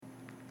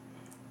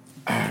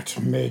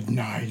At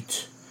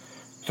midnight,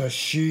 the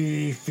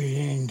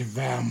she-fiend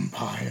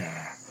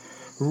vampire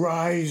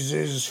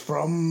rises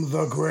from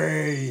the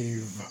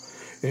grave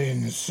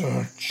in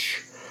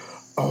search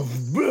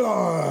of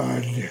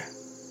blood.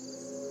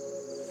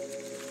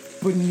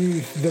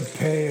 Beneath the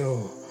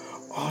pale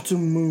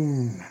autumn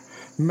moon,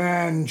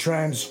 man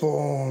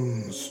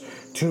transforms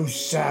to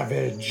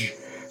savage,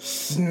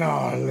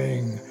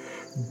 snarling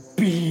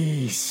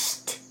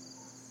beast.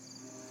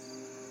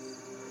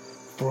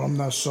 From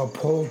the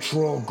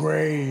sepulchral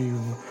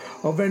grave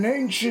of an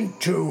ancient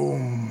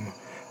tomb,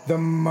 the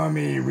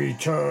mummy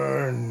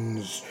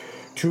returns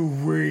to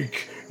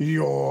wreak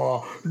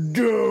your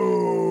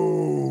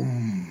doom.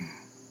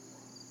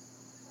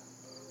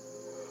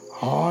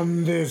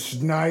 On this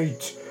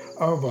night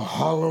of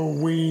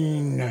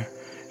Halloween,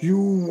 you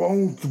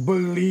won't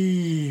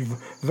believe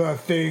the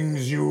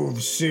things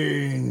you've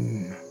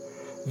seen.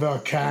 The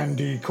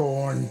candy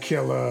corn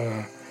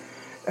killer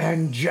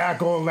and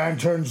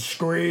jack-o'-lantern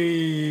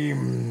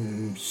screams.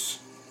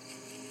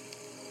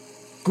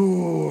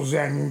 Ghouls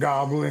and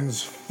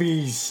goblins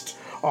feast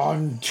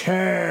on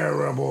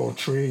terrible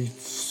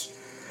treats,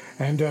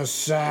 and a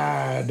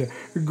sad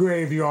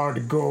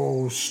graveyard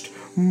ghost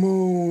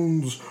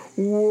moans,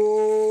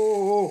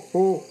 "Whoa,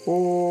 oh,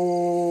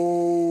 oh."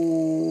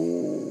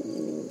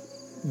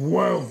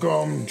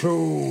 Welcome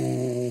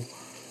to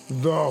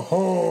the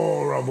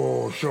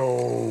Horrible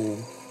Show.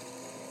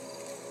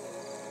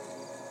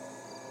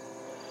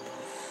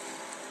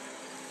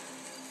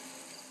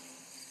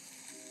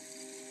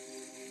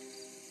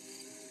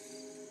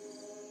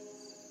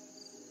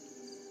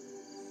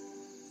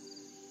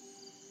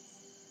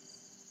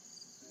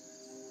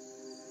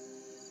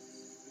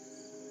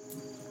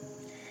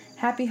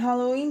 Happy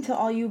Halloween to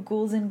all you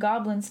ghouls and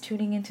goblins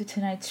tuning into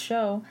tonight's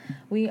show.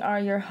 We are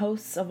your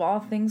hosts of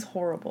all things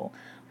horrible.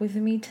 With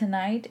me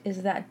tonight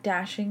is that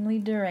dashingly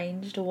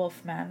deranged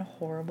wolfman,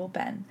 Horrible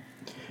Ben.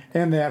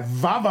 And that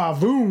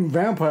va-va-voom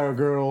vampire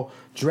girl,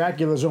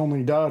 Dracula's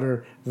only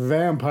daughter,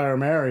 Vampire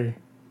Mary.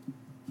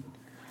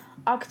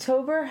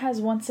 October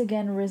has once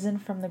again risen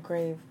from the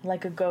grave,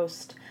 like a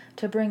ghost,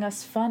 to bring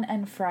us fun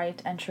and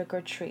fright and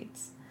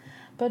trick-or-treats.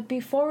 But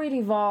before it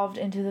evolved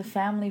into the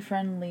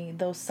family-friendly,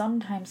 though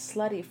sometimes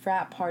slutty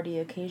frat party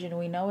occasion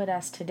we know it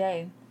as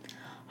today,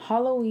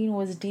 Halloween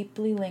was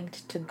deeply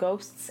linked to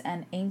ghosts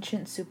and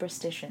ancient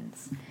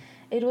superstitions.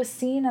 It was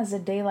seen as a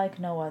day like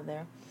no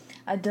other,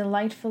 a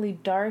delightfully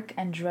dark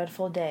and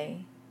dreadful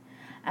day.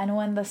 And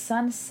when the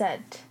sun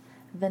set,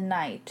 the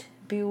night,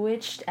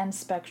 bewitched and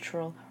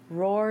spectral,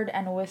 roared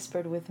and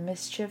whispered with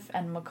mischief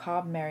and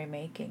macabre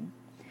merrymaking.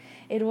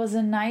 It was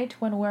a night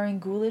when wearing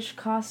ghoulish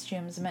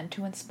costumes meant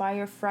to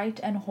inspire fright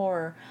and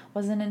horror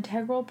was an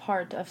integral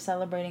part of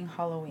celebrating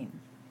Halloween.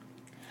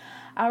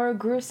 Our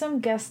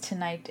gruesome guest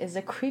tonight is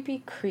a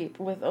creepy creep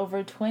with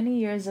over 20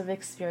 years of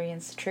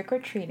experience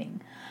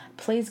trick-or-treating,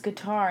 plays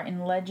guitar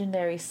in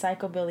legendary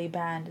psychobilly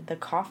band The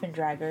Coffin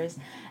Draggers,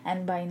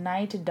 and by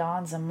night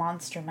dons a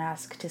monster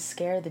mask to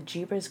scare the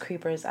jeepers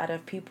creepers out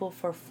of people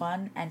for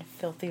fun and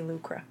filthy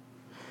lucre.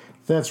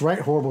 That's right,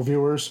 horrible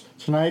viewers.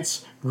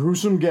 Tonight's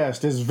gruesome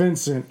guest is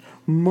Vincent,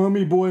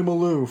 Mummy Boy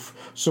Malouf.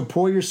 So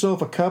pour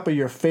yourself a cup of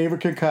your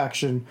favorite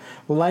concoction,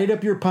 light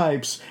up your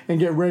pipes, and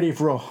get ready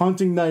for a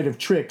haunting night of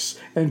tricks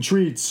and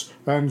treats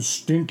and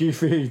stinky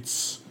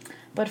feats.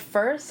 But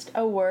first,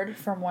 a word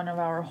from one of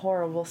our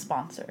horrible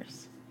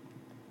sponsors.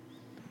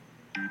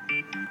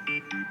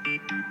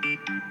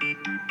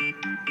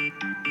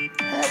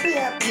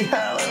 Happy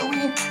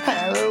Halloween,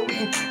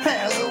 Halloween,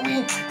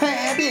 Halloween,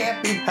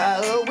 happy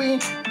Halloween,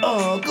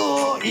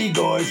 Uncle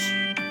Igor's.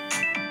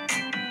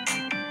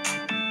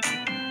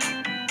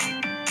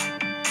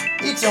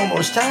 It's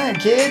almost time,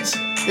 kids.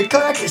 The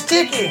clock is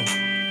ticking.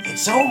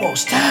 It's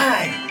almost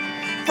time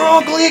for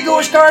Uncle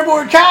Igor's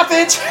cardboard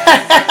coffins.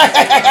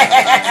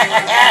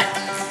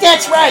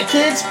 That's right,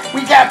 kids.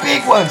 We got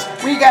big ones.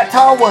 We got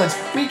tall ones.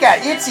 We got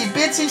itsy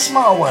bitsy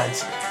small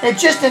ones. And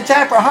just in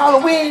time for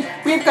Halloween,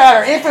 we've got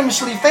our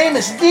infamously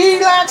famous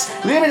deluxe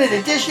limited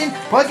edition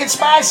pumpkin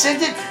spice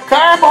scented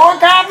cardboard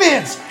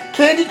coffins.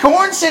 Candy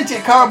corn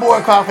scented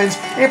cardboard coffins.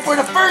 And for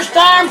the first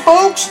time,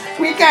 folks,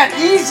 we got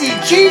easy,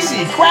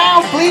 cheesy,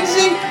 crowd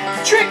pleasing,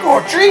 trick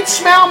or treat,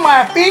 smell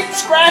my feet,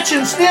 scratch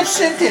and sniff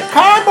scented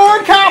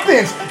cardboard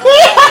coffins.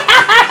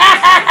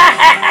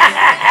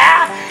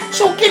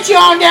 So get you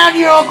on down to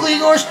your Uncle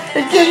Igor's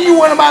and get you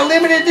one of my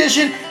limited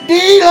edition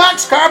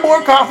deluxe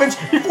cardboard coffins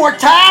before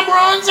time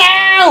runs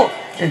out.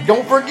 And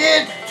don't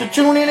forget to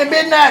tune in at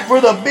midnight for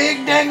the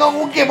big dang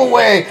old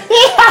giveaway.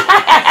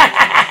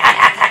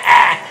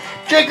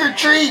 Trick or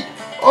treat,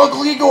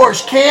 Uncle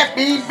Igor's can't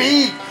be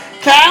beat.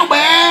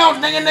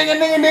 Cowbell, ding a ding a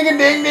ding a ding a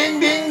ding ding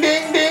ding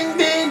ding ding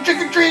ding. Trick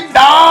or treat,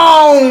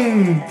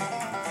 down.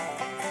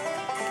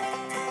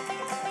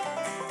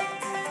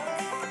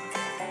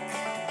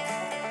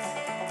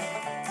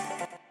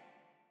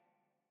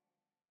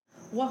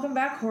 Welcome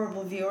back,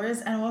 horrible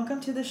viewers, and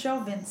welcome to the show,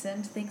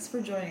 Vincent. Thanks for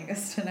joining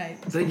us tonight.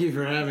 Thank you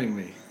for having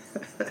me.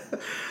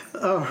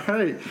 All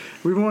right.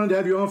 We wanted to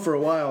have you on for a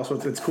while, so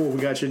it's cool.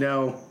 We got you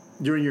now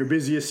during your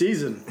busiest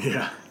season.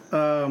 Yeah.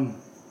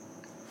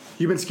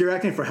 You've been scare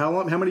acting for how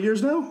long? How many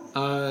years now?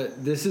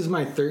 This is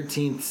my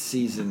 13th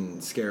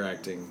season scare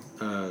acting,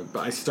 but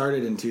I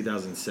started in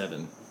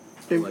 2007.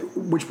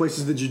 Which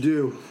places did you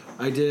do?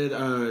 I did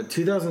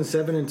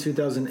 2007 and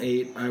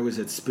 2008. I was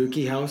at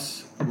Spooky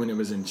House when it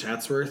was in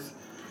Chatsworth.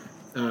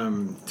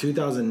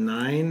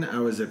 2009, I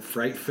was at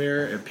Fright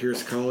Fair at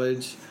Pierce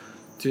College.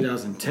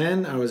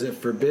 2010, I was at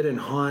Forbidden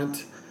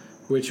Haunt,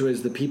 which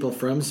was the people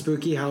from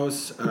Spooky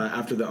House.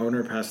 After the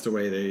owner passed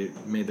away, they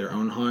made their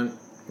own haunt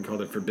and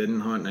called it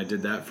Forbidden Haunt, and I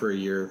did that for a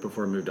year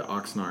before I moved to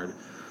Oxnard.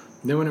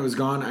 Then when it was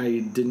gone, I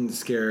didn't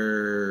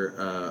scare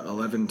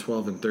 11,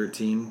 12, and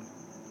 13.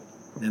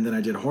 And then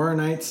I did Horror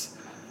Nights,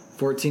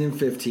 14 and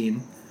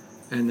 15.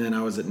 And then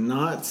I was at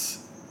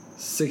Knott's,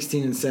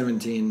 16 and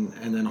 17.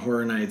 And then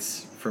Horror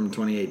Nights from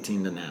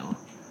 2018 to now.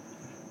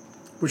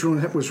 Which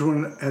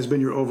one has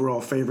been your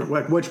overall favorite?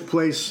 Like, which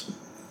place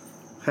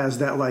has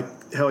that, like,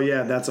 hell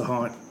yeah, that's a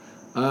haunt?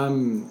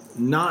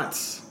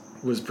 Knott's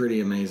was pretty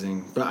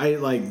amazing. But I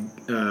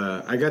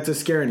got to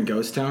scare in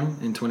Ghost Town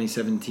in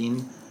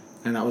 2017.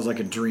 And that was like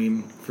a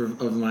dream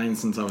of mine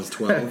since I was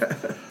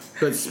 12.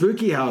 But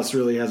Spooky House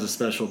really has a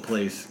special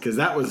place because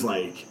that was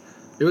like,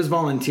 it was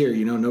volunteer,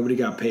 nobody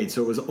got paid.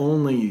 So it was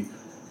only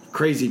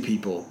crazy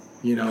people,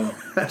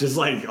 just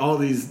like all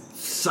these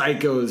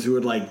psychos who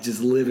would like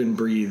just live and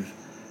breathe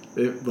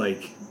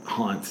like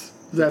haunts.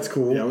 That's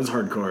cool. Yeah, it was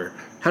hardcore.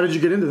 How did you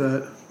get into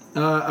that?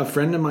 A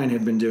friend of mine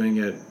had been doing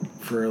it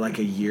for like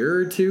a year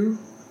or two.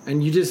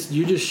 And you just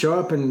show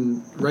up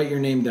and write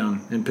your name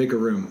down and pick a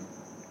room.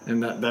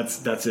 And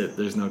that's it.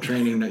 There's no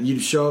training. You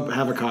show up,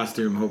 have a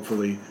costume,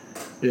 hopefully.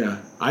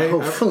 Yeah.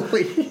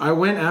 Hopefully. I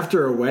went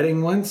after a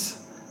wedding once.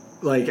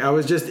 Like, I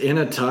was just in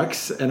a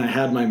tux, and I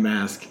had my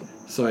mask.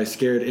 So I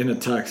scared in a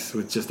tux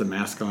with just a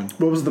mask on.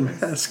 What was the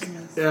mask?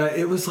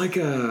 It was like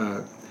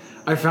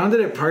I found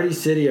it at Party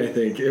City, I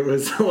think. It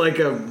was like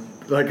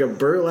a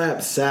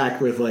burlap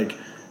sack with, like,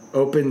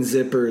 open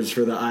zippers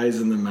for the eyes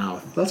and the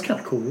mouth. That's kind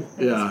of cool.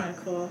 That's kind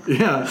of cool.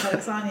 Yeah.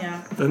 That's on,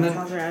 yeah. And that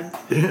sounds rad.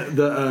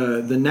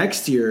 The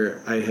next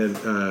year,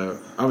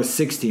 I was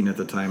 16 at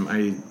the time.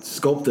 I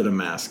sculpted a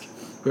mask.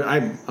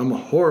 I'm a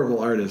horrible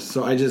artist,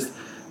 so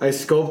I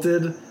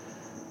sculpted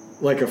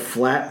like a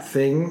flat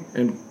thing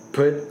and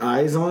put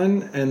eyes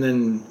on, and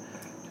then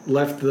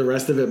left the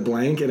rest of it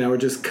blank, and I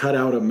would just cut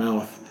out a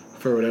mouth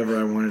for whatever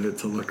I wanted it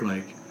to look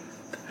like.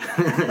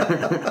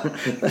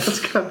 That's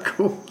kind of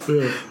cool.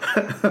 Yeah.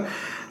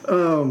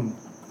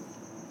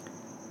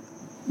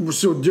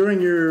 So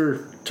during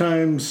your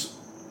times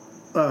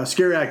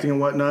scare acting and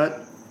whatnot,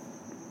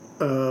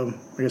 I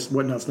guess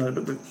whatnot's not,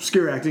 but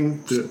scare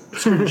acting,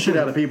 scaring the shit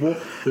out of people.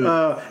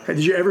 Yeah.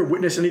 Did you ever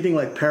witness anything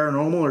like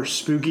paranormal or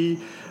spooky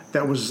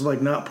that was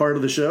like not part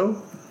of the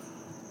show?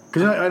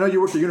 Because I know you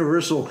worked at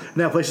Universal, and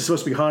that place is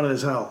supposed to be haunted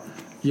as hell.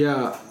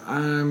 Yeah,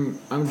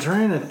 I'm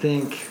trying to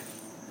think.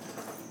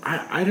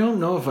 I don't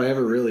know if I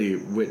ever really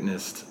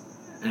witnessed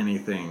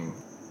anything.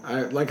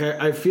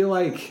 I feel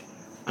like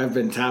I've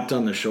been tapped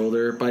on the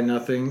shoulder by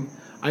nothing.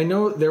 I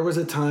know there was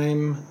a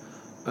time,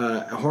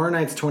 Horror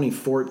Nights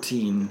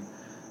 2014,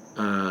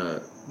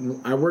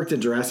 I worked at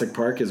Jurassic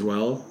Park as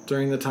well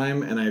during the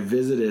time, and I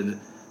visited,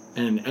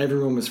 and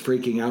everyone was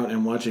freaking out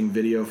and watching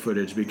video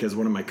footage because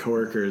one of my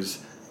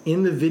coworkers,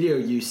 in the video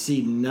you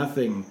see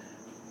nothing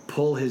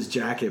pull his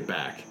jacket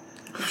back.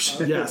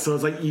 Yeah, so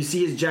it's like you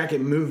see his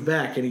jacket move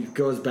back and he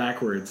goes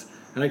backwards.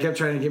 And I kept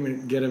trying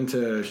to get him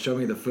to show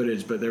me the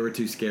footage, but they were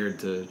too scared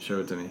to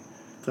show it to me.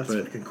 That's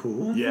fucking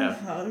cool. Yeah.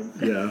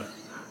 Yeah.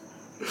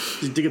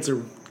 Do you think it's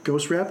a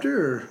ghost raptor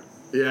or?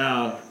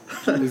 Yeah.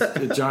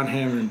 It's John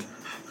Hammond.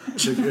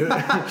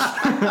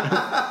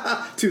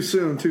 Too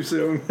soon.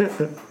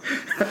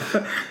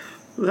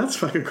 That's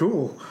fucking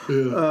cool.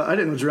 Yeah. I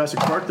didn't know Jurassic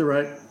Park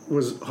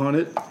was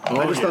haunted.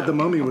 I just thought the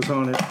Mummy was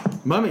haunted.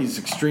 Mummy's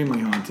extremely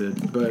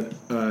haunted, but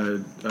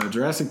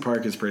Jurassic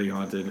Park is pretty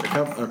haunted.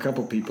 A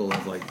couple people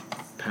have like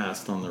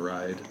passed on the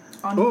ride.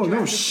 Oh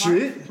no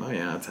shit! Oh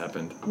yeah, it's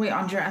happened. Wait,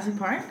 on Jurassic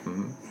Park?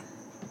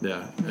 Mm-hmm.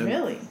 Yeah.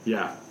 Really?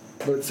 Yeah,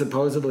 but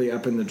supposedly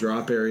up in the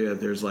drop area,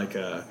 there's like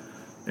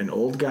an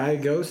old guy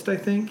ghost, I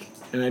think.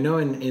 And I know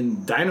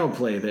in Dino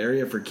Play, the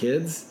area for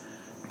kids,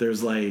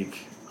 there's like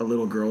a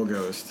little girl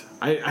ghost.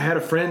 I had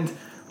a friend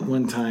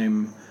one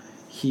time.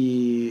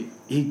 He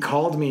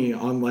called me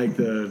on like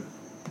the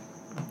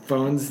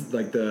phones,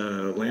 like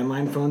the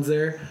landline phones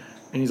there,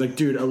 and he's like,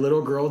 dude, a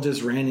little girl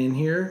just ran in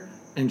here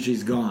and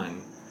she's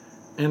gone.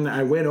 And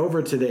I went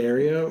over to the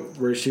area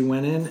where she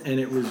went in, and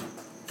it was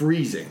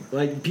freezing.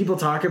 Like, people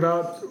talk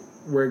about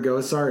where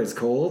ghosts are, it's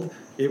cold.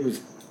 It was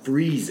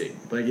freezing.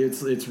 Like,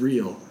 it's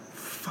real.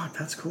 Fuck,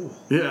 that's cool.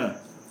 Yeah.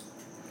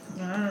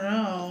 I don't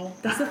know.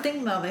 That's the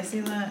thing, though. They say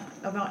that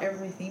about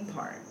every theme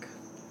park.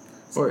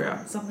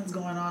 Something's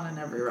going on in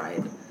every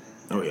ride.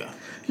 Oh, yeah.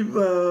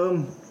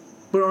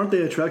 But aren't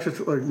they attracted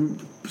to, like,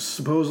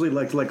 supposedly,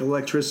 like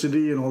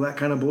electricity and all that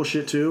kind of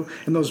bullshit, too?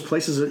 And those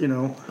places that,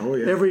 Oh,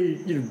 yeah. every,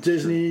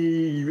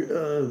 Disney,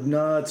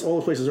 Knott's, all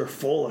the places are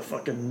full of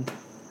fucking...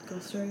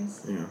 Ghost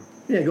stories? Yeah.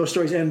 Yeah, ghost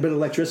stories and a bit of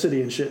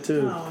electricity and shit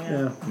too. Oh,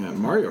 yeah. Yeah,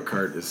 Mario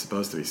Kart is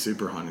supposed to be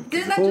super haunted.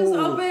 Didn't that just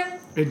open?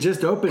 It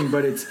just opened,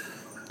 but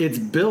it's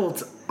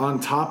built on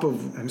top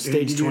of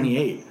Stage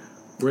 28,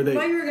 where I they.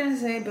 thought you were gonna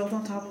say built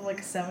on top of like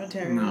a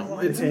cemetery. No,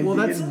 or it's something. well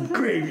that's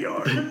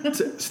graveyard.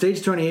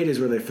 Stage 28 is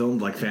where they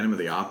filmed like Phantom of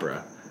the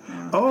Opera.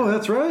 Oh,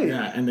 that's right.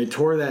 Yeah, and they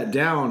tore that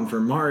down for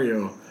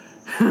Mario,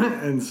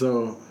 and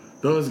so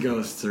those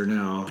ghosts are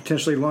now.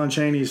 Potentially Lon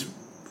Chaney's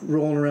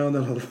rolling around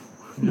on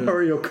a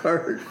Mario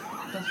Kart.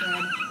 That's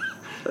right.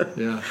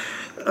 Yeah.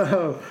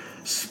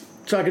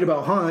 Talking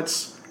about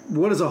haunts,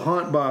 what is a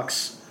haunt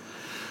box?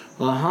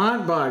 A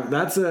haunt box,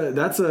 that's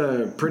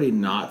a pretty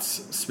Knott's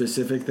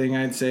specific thing,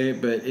 I'd say,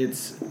 but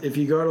it's if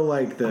you go to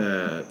like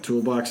the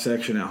toolbox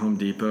section at Home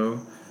Depot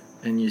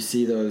and you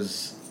see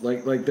those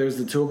like there's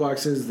the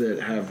toolboxes that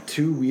have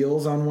two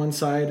wheels on one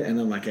side and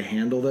then like a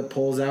handle that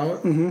pulls out.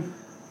 Mm-hmm.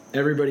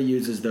 Everybody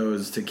uses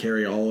those to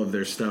carry all of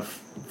their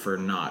stuff for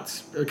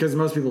Knott's because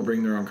most people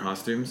bring their own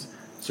costumes.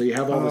 So you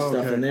have all the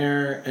stuff in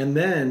there, and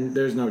then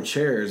there's no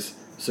chairs,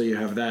 so you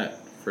have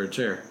that for a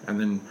chair, and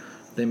then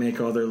they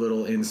make all their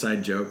little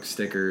inside joke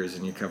stickers,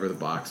 and you cover the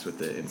box with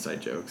the inside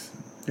jokes.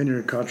 And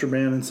your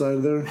contraband inside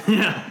of there?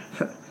 Yeah.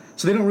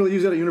 So they don't really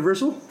use that at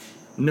Universal?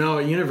 No,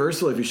 at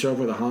Universal, if you show up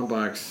with a haunt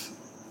box,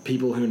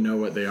 people who know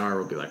what they are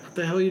will be like, what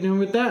the hell are you doing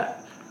with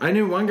that? I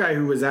knew one guy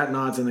who was at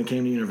Knott's and then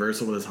came to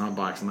Universal with his haunt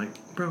box. I'm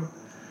like, bro,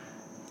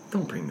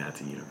 don't bring that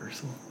to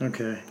Universal.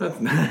 Okay. That's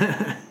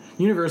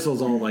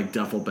Universal's all like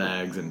duffel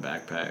bags and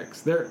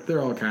backpacks.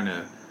 They're all kind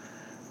of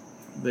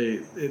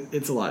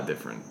it's a lot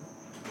different,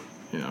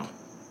 you know.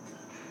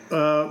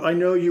 I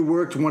know you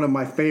worked one of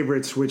my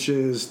favorites, which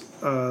is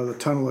the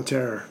Tunnel of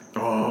Terror.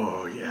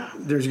 Oh yeah,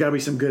 there's got to be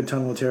some good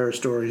Tunnel of Terror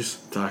stories.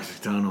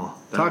 Toxic Tunnel.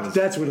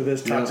 That's what it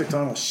is. Toxic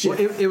Tunnel. Shit.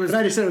 Well, it was. And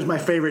I just said it was my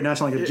favorite. Not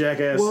sound like a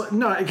jackass. Well,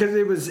 no,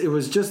 because it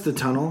was just the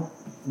tunnel.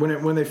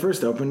 When they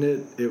first opened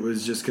it, it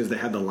was just because they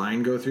had the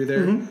line go through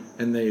there,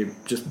 and they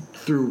just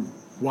threw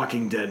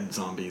Walking Dead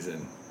zombies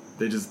in.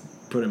 They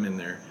just put them in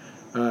there.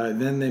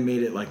 Then they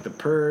made it like the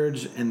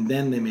Purge, and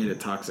then they made it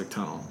Toxic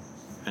Tunnel,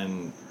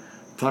 and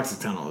Toxic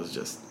Tunnel is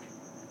just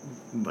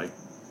like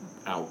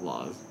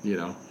outlaws, you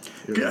know.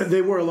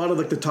 They wore a lot of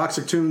like the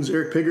Toxic Tunes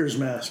Eric Piggers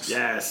masks.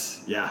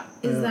 Yes, yeah.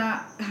 Is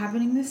that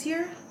happening this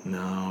year?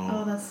 No.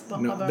 Oh, that's a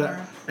no,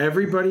 bummer.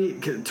 Everybody,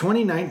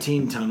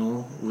 2019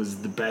 Tunnel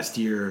was the best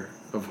year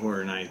of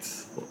horror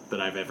nights that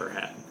I've ever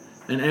had,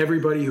 and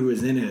everybody who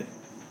was in it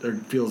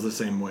feels the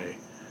same way.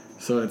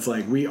 So it's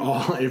like we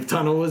all, if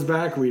Tunnel was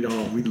back, we'd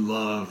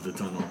love the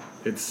Tunnel.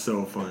 It's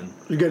so fun.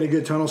 You got any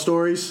good Tunnel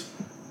stories?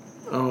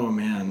 Oh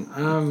man.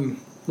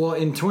 Well,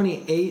 in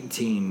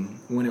 2018,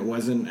 when it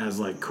wasn't as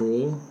like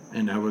cool,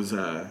 and I was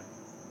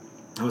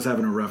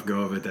having a rough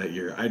go of it that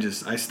year.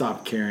 I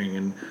stopped caring,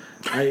 and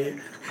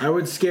I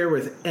would scare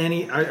with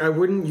any. I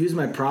wouldn't use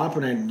my prop,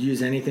 and I'd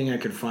use anything I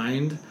could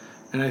find.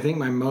 And I think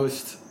my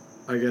most,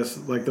 I guess,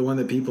 like the one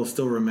that people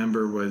still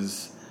remember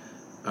was,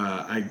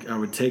 I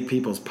would take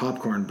people's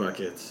popcorn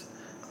buckets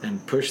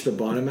and push the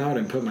bottom out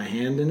and put my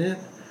hand in it,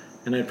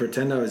 and I'd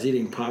pretend I was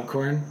eating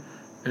popcorn,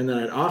 and then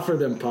I'd offer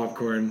them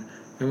popcorn,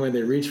 and when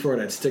they reach for it,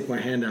 I'd stick my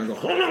hand out and go,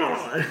 hold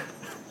on!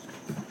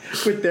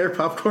 With their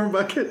popcorn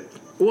bucket?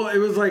 Well, it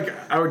was like,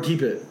 I would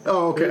keep it.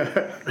 Oh, okay.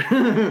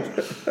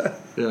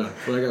 Yeah,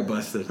 but I got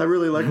busted. I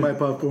really like my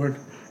popcorn.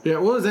 Yeah,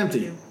 well, it was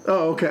empty.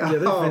 Oh, okay. Yeah,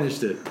 they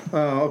finished it.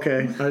 Oh,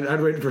 okay. I'd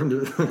wait for him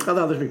to... I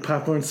thought there'd be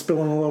popcorn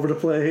spilling all over the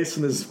place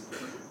and this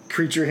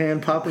creature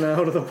hand popping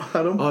out of the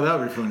bottom. Oh, that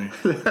would be funny.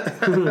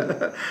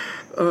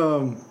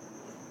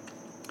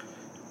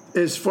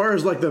 As far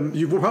as like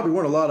you probably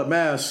worn a lot of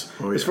masks.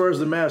 Oh, yeah. As far as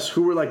the masks,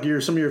 who were like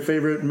some of your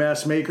favorite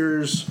mask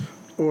makers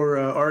or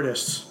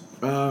artists?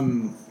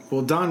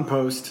 Well, Don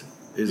Post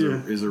is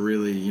a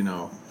really, you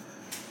know...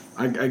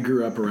 I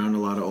grew up around a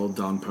lot of old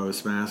Don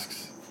Post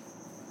masks.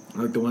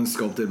 Like the ones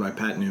sculpted by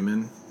Pat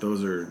Newman.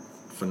 Those are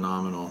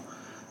phenomenal.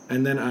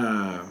 And then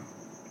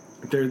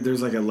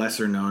there's like a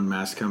lesser known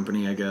mask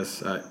company, I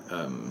guess.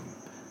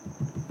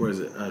 What is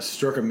it?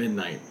 Stroke of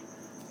Midnight.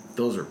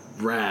 Those are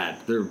rad.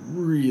 They're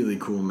really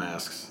cool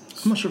masks.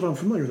 I'm not sure if I'm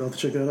familiar with that. I'll have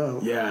to check that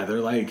out. Yeah,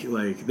 they're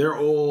like they're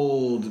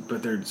old,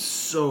 but they're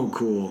so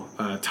cool.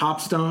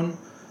 Topstone.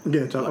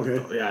 Yeah,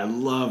 okay. Yeah, I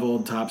love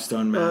old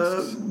Topstone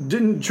masks.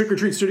 Didn't Trick or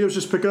Treat Studios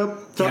just pick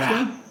up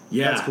Topstone?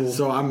 Yeah, that's cool.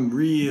 So I'm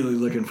really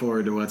looking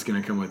forward to what's going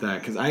to come with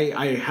that because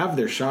I have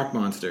their Shock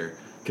Monster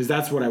because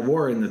that's what I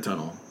wore in the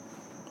tunnel.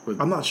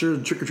 I'm not sure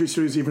Trick or Treat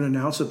Studios even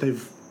announced that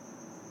they've.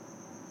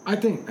 I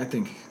think.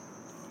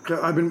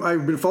 I've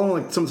been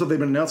following like some stuff they've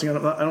been announcing. I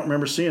don't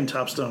remember seeing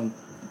Topstone.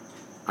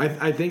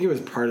 I think it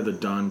was part of the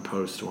Don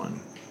Post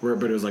one,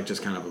 but it was like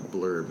just kind of a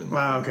blurb. And,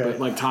 wow, okay. But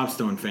like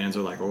Topstone fans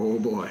are like, oh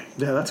boy.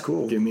 Yeah, that's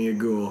cool. Give me a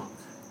ghoul.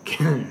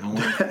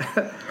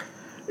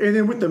 And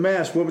then with the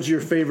mask, what was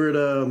your favorite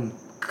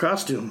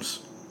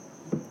costumes?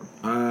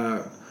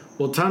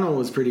 Well, Tunnel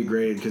was pretty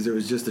great because it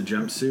was just a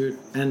jumpsuit.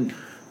 And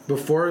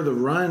before the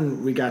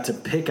run, we got to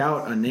pick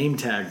out a name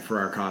tag for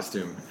our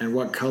costume and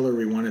what color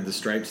we wanted the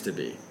stripes to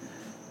be.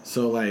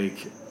 So,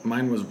 like,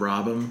 mine was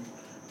Rob'em.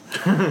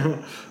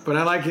 But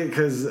I like it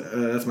because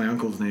that's my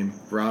uncle's name,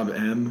 Rob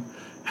M.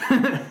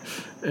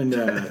 And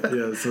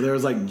so there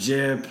was like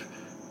Jip.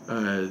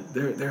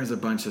 There's a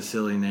bunch of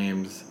silly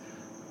names.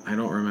 I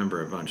don't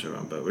remember a bunch of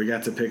them, but we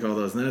got to pick all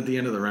those. And then at the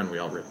end of the run, we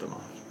all ripped them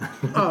off.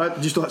 Oh,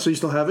 you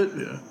still have it?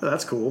 Yeah,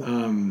 that's cool.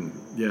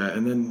 Yeah,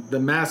 and then the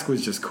mask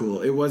was just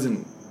cool. It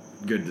wasn't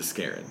good to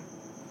scare it,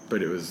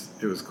 but it was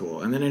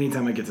cool. And then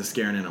anytime I get to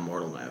scare in an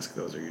immortal mask,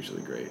 those are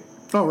usually great.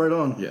 Oh, right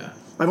on. Yeah,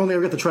 I've only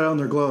ever got to try on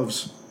their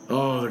gloves.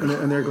 Oh,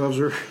 and their gloves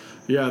are.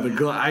 Yeah,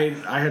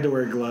 I had to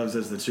wear gloves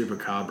as the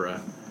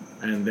Chupacabra,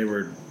 and they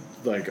were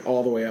like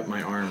all the way up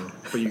my arm,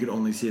 but you could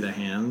only see the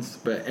hands.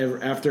 But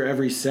after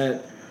every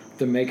set,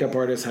 the makeup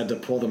artist had to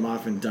pull them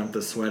off and dump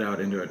the sweat out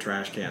into a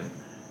trash can.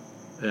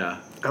 Yeah.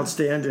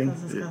 Outstanding.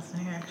 That's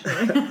disgusting,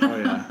 actually. Oh,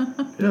 yeah.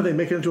 No, they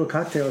make it into a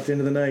cocktail at the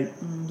end of the night.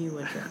 You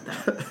would drink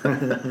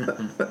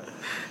that.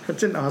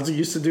 Didn't Ozzy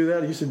used to do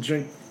that? He used to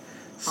drink...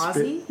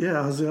 Ozzy?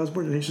 Yeah, Ozzy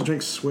Osbourne. And he used to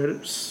drink sweat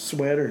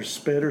or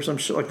spit or some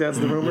shit like that's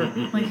the rumor.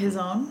 Like his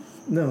own?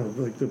 No,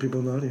 like the people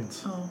in the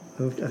audience. Oh.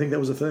 I think that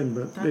was a thing,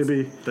 but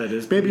maybe... That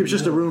is... Maybe it was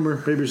just a rumor.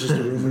 Maybe it was just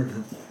a rumor.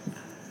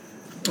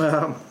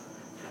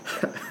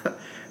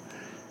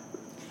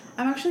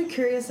 I'm actually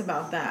curious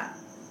about that.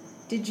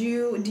 Do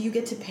you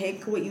get to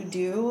pick what you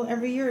do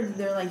every year? Or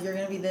they're like, you're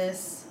gonna be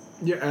this?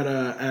 Yeah,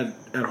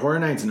 at Horror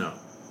Nights, no.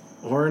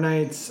 Horror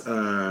Nights,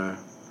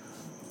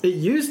 it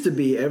used to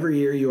be every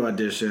year you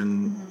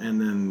audition,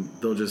 and then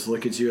they'll just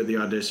look at you at the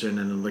audition,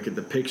 and then look at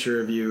the picture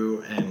of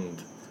you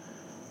and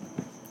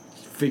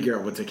figure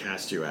out what to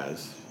cast you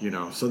as, you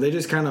know. So they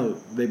just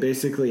they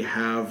basically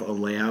have a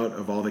layout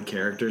of all the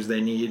characters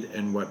they need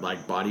and what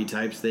like body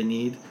types they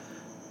need,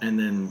 and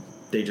then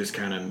they just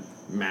kind of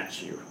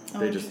match you.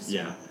 They just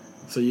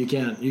So you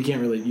can't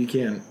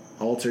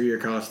alter your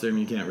costume.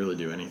 You can't really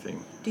do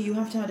anything. Do you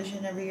have to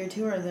audition every year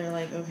too, or they're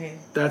like, okay?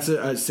 That's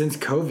since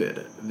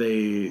COVID,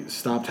 they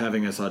stopped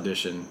having us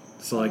audition.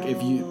 So like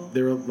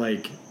they were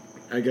like,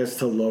 I guess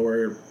to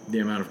lower the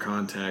amount of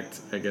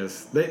contact. I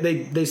guess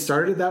they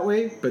started that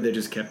way, but they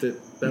just kept it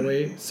that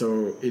way.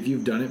 So if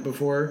you've done it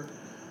before,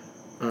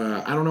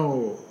 I don't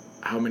know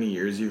how many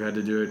years you've had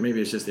to do it.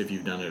 Maybe it's just if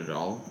you've done it at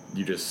all,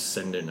 you just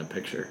send in a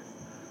picture.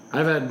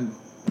 I've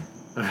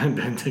had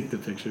Ben take the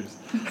pictures.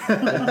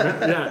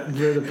 Yeah,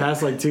 for the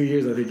past like 2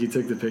 years, I think he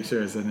took the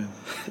picture I sent in.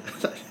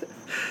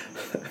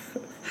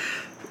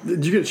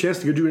 Did you get a chance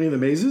to go do any of the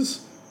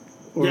mazes?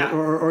 Or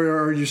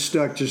are you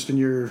stuck just in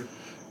your...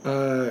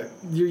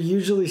 You're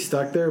usually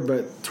stuck there,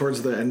 but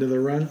towards the end of the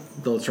run,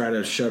 they'll try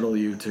to shuttle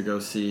you to go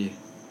see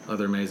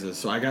other mazes.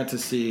 So I got to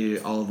see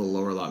all of the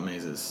lower lot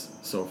mazes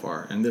so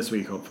far, and this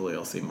week hopefully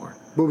I'll see more.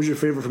 What was your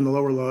favorite from the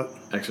lower lot?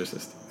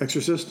 Exorcist.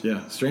 Exorcist?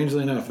 Yeah,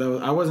 strangely enough,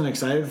 I wasn't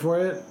excited for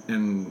it,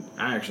 and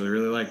I actually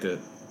really liked it.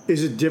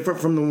 Is it different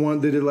from the one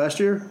they did last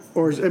year?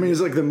 Or is it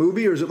like the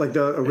movie, or is it like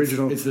the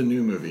original? It's the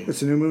new movie. It's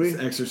the new movie? It's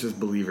Exorcist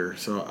Believer.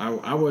 So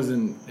I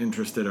wasn't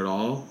interested at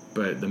all,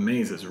 but the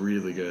maze is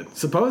really good.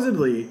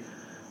 Supposedly,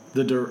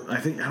 I don't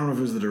know if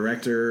it was the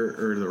director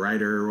or the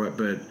writer or what,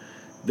 but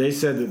they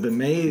said that the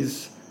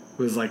maze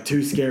was like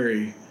too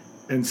scary,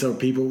 and so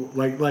people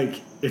like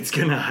it's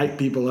gonna hype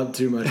people up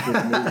too much for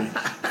the movie.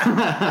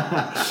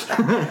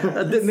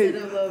 Instead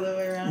of the other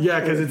way around. Yeah,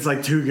 because it's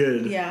like too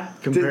good. Yeah.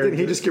 Did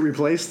he just get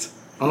replaced?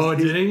 Oh,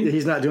 did he?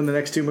 He's not doing the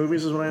next two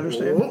movies, is what I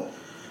understand.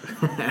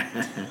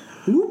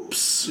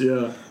 Oops.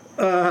 Yeah.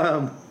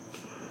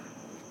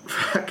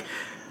 Fuck.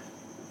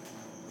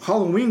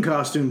 Halloween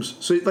costumes.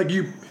 So like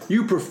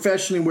you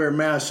professionally wear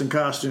masks and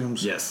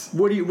costumes. Yes.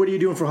 What are you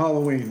doing for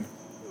Halloween?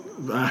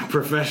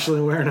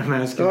 Professionally wearing a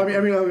mask. Oh,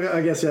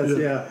 I guess that's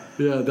yeah.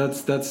 Yeah,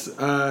 that's.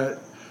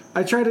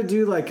 I try to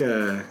do like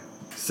a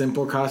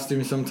simple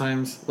costume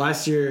sometimes.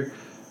 Last year,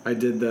 I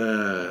did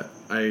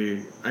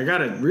I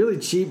got a really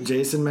cheap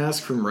Jason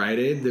mask from Rite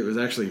Aid that was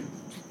actually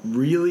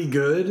really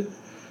good,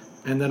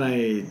 and then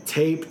I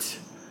taped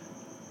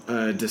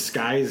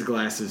disguise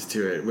glasses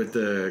to it with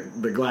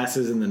the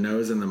glasses and the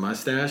nose and the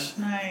mustache.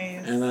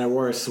 Nice. And then I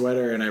wore a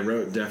sweater and I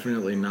wrote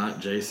 "Definitely not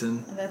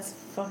Jason." That's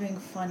fucking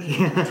funny.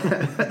 I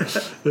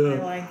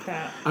like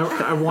that.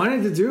 I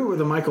wanted to do it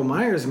with a Michael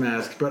Myers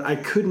mask, but I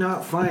could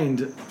not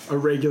find a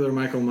regular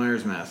Michael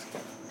Myers mask.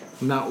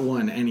 Not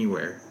one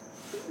anywhere.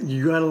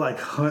 You gotta like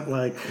hunt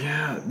like.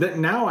 Yeah,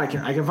 now I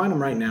can find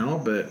them right now,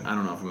 but I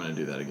don't know if I'm gonna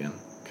do that again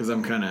because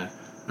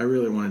I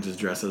really want to just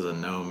dress as a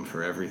gnome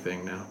for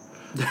everything now.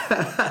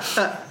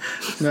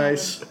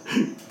 Nice.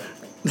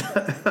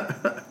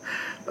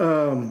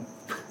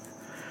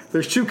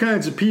 There's two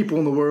kinds of people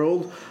in the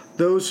world: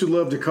 those who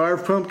love to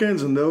carve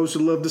pumpkins and those who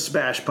love to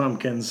smash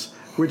pumpkins.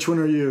 Which one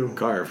are you?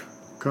 Carve.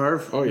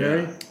 Oh yeah.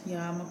 Mary?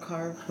 Yeah, I'm a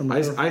carve.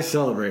 I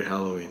celebrate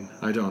Halloween.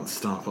 I don't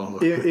stomp all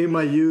over. In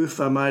my youth,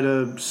 I might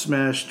have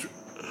smashed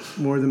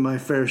more than my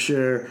fair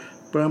share,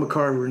 but I'm a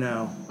carver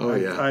now. Oh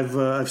yeah.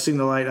 I've seen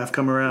the light. I've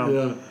come around.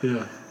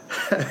 Yeah.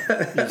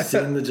 You've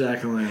seen the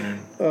jack-o'-lantern.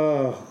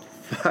 Oh,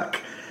 fuck.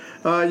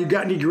 You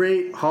got any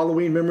great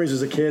Halloween memories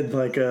as a kid?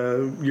 Like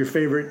your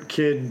favorite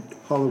kid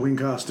Halloween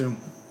costume?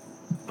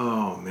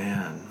 Oh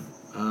man.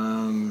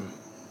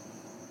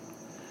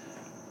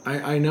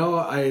 I know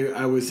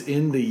I was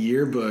in the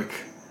yearbook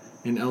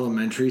in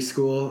elementary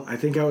school. I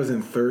think I was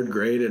in 3rd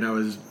grade, and I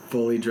was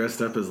fully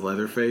dressed up as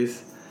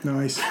Leatherface.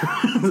 Nice.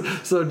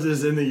 So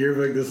just in the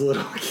yearbook, this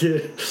little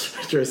kid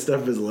dressed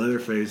up as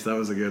Leatherface. That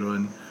was a good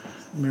one.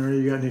 Mary,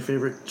 you got any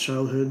favorite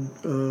childhood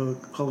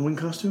Halloween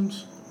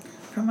costumes?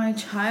 From my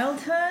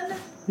childhood?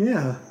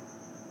 Yeah.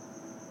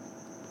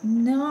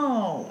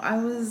 No,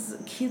 I was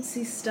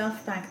cutesy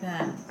stuff back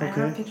then. I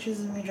Okay. have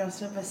pictures of me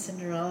dressed up as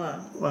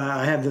Cinderella. Well,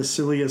 I had the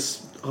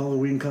silliest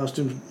Halloween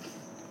costume.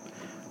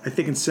 I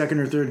think in 2nd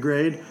or 3rd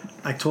grade,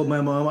 I told my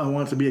mom I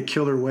wanted to be a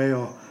killer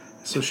whale.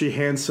 So she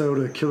hand sewed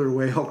a killer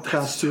whale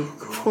costume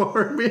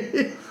for me.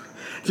 Do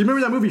you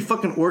remember that movie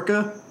fucking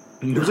Orca?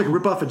 No. It was like a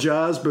ripoff of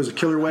Jaws, but it was a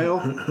killer whale.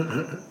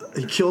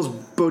 He kills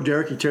Bo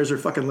Derek. He tears her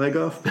fucking leg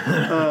off.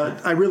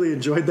 I really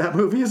enjoyed that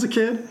movie as a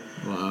kid.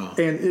 Wow.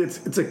 And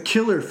it's a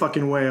killer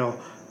fucking whale.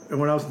 And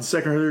when I was in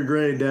 2nd or 3rd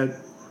grade, that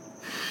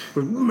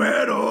was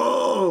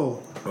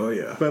metal. Oh,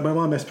 yeah. But my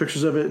mom has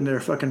pictures of it, and they're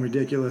fucking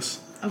ridiculous.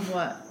 Of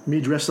what? Me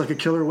dressed like a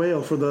killer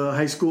whale for the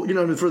high school,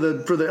 for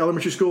the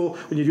elementary school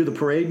when you do the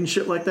parade and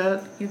shit like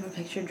that. You have a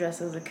picture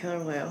dressed as a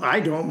killer whale. I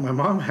don't. My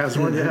mom has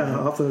one. Yeah,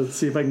 I'll have to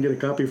see if I can get a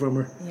copy from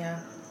her. Yeah,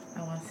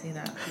 I want to see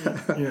that,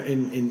 please.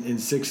 In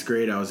 6th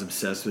grade, I was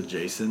obsessed with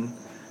Jason,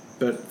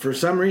 but for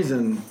some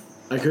reason,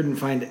 I couldn't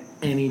find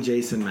any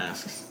Jason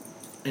masks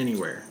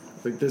anywhere.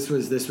 Like this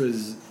was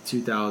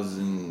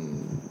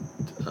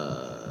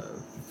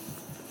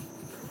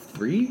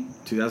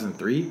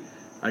 2003.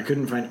 I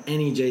couldn't find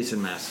any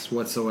Jason masks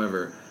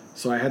whatsoever.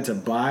 So I had to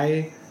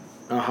buy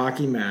a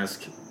hockey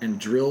mask and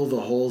drill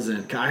the holes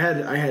in. I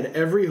had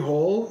every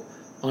hole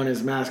on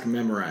his mask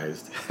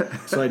memorized.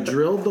 So I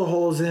drilled the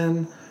holes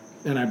in,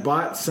 and I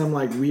bought some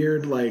like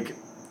weird like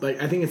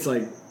I think it's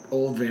like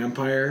old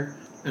vampire,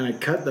 and I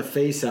cut the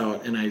face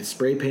out and I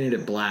spray painted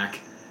it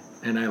black,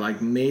 and I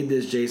like made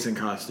this Jason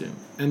costume.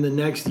 And the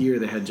next year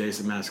they had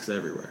Jason masks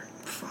everywhere.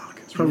 Fuck.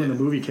 It's probably when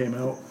the movie came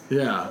out.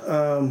 Yeah.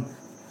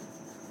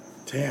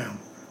 Damn.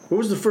 What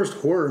was the first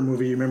horror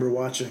movie you remember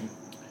watching?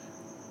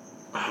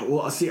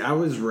 Well, see, I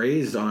was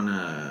raised on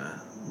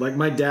like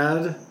my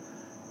dad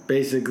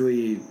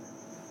basically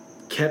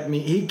kept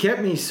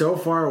me so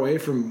far away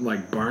from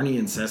like Barney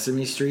and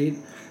Sesame Street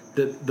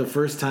that the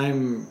first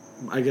time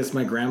I guess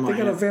my grandma They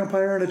got a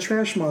vampire and a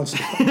trash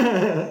monster.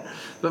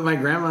 But my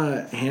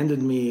grandma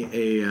handed me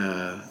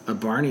a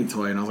Barney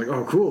toy, and I was like,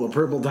 oh cool, a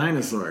purple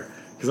dinosaur,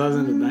 because I was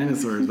into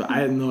dinosaurs, but I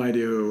had no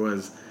idea who it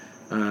was,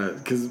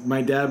 because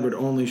my dad would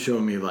only show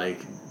me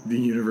like the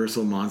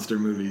Universal monster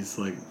movies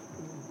like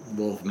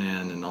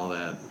Wolfman and all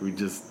that. We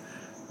just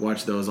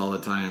watched those all the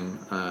time.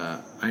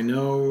 I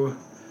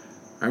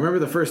remember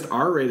the first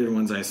R-rated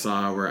ones I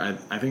saw where I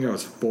think I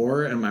was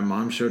 4, and my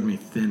mom showed me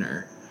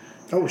Thinner.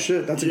 Oh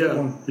shit, that's a good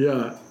one.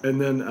 Yeah,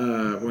 and then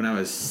when I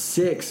was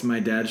 6, my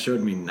dad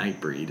showed me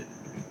Nightbreed.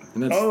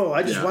 And that's,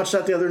 I just watched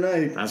that the other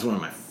night. That's one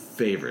of my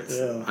favorites.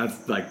 Yeah.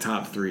 That's like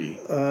top 3.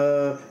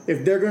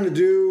 If they're going to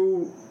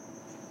do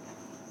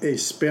a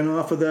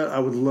spin-off of that, I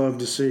would love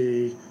to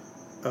see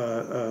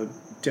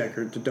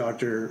Deckard, the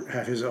Doctor,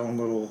 have his own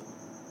little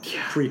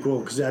prequel,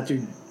 because that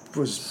dude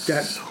was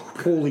that so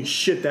holy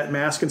shit, that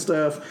mask and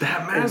stuff.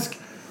 That mask.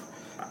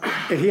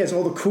 And he has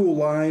all the cool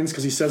lines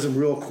because he says them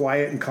real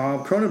quiet and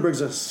calm. Cronenberg's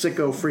a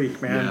sicko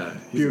freak, man. Yeah,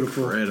 he's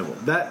beautiful, incredible.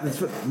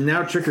 That's what,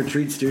 now Trick or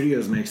Treat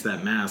Studios makes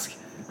that mask.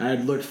 I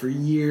had looked for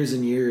years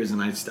and years,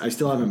 and I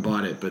still haven't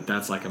bought it, but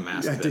that's like a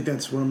mask. I think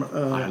that's one.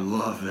 I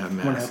love that mask.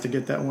 I'm gonna have to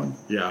get that one.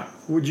 Yeah.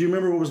 Would you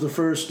remember what was the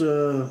first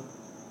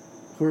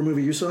horror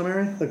movie you saw,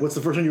 Mary? Like, what's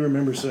the first one you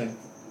remember seeing?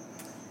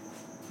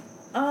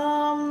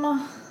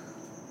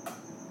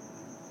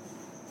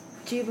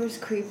 Jeepers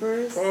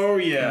Creepers. Oh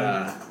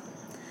yeah.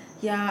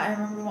 Yeah, I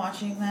remember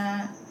watching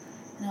that,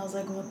 and I was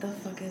like, what the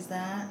fuck is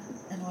that?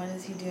 And what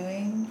is he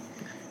doing?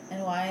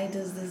 And why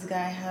does this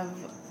guy have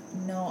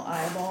no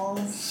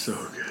eyeballs? So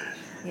good.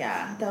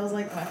 Yeah, that was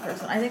like my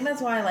first one. I think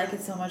that's why I like it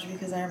so much,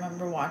 because I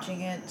remember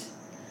watching it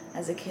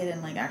as a kid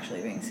and like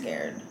actually being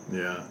scared.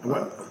 Yeah.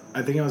 Well,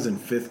 I think I was in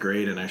 5th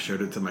grade, and I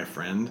showed it to my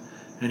friend,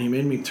 and he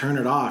made me turn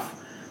it off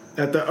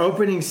at the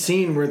opening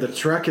scene where the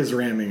truck is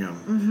ramming him.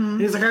 Mm-hmm.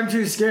 He's like, I'm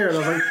too scared. I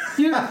was like,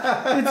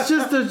 it's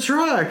just a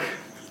truck.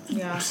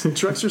 Yeah.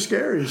 Trucks are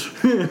scary.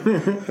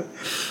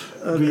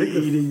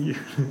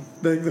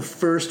 The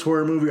first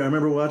horror movie I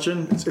remember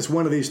watching, it's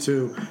one of these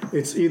two.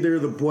 It's either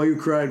The Boy Who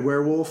Cried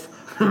Werewolf,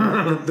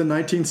 the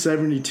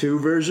 1972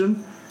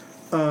 version,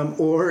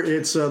 or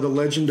it's The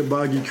Legend of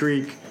Boggy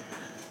Creek.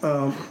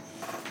 The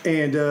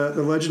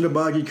Legend of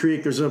Boggy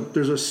Creek, there's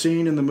a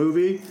scene in the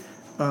movie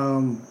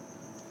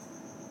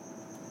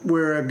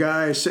where a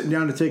guy is sitting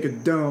down to take a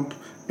dump,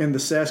 and the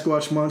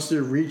Sasquatch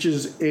monster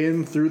reaches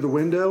in through the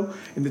window,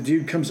 and the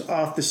dude comes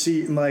off the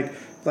seat and like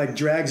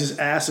drags his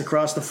ass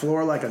across the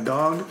floor like a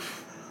dog.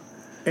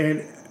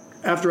 And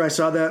after I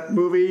saw that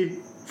movie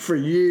for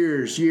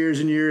years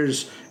and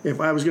years, if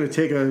I was going to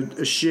take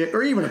a shit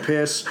or even a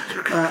piss,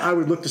 I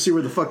would look to see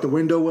where the fuck the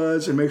window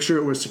was and make sure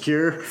it was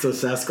secure. So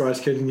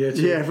Sasquatch couldn't get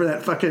you? Yeah, for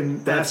that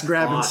fucking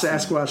ass-grabbing awesome.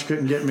 Sasquatch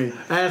couldn't get me.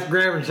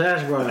 Ass-grabbing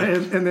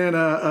Sasquatch. And then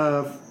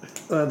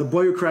the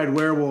Boy Who Cried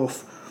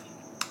Werewolf,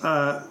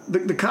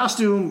 the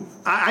costume,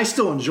 I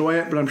still enjoy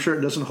it, but I'm sure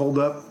it doesn't hold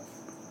up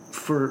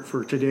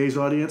for today's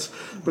audience.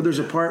 But there's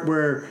a part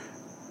where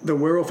the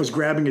werewolf is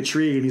grabbing a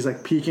tree and he's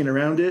like peeking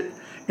around it,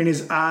 and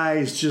his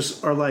eyes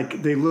just are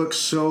like, they look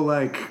so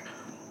like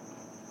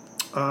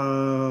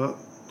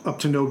up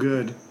to no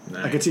good.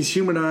 Nice. Like it's these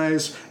human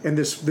eyes and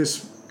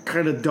this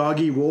kind of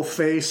doggy wolf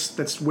face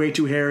that's way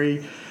too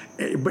hairy.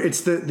 But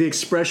it's the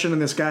expression in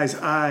this guy's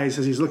eyes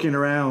as he's looking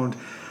around.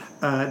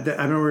 That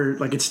I remember,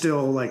 like, it's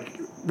still like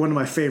one of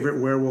my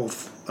favorite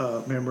werewolf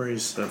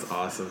memories. That's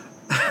awesome.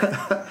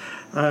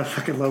 I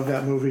fucking love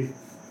that movie.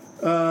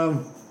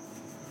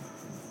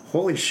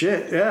 Holy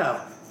shit,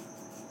 yeah.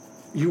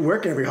 You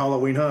work every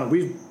Halloween, huh?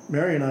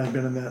 Mary and I have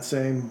been in that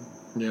same.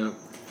 Yeah.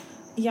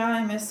 Yeah,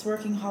 I miss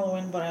working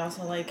Halloween, but I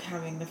also like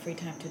having the free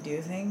time to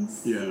do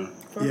things. Yeah.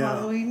 For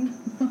Halloween.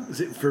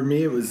 For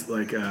me, it was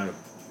like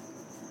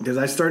because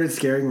I started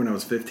scaring when I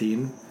was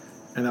 15,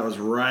 and that was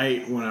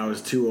right when I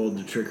was too old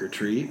to trick or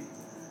treat.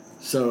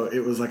 So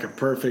it was like a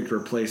perfect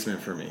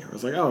replacement for me. I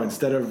was like, oh,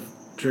 instead of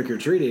trick or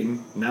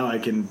treating, now I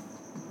can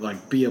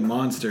like be a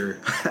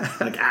monster,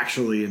 like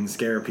actually, and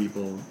scare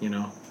people. You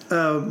know.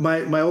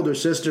 My older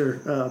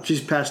sister,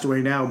 she's passed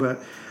away now,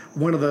 but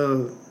one of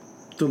the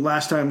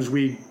last times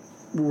we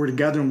were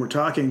together and we're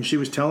talking, she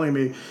was telling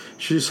me,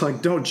 she's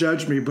like, don't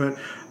judge me, but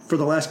for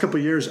the last couple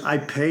of years, I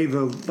pay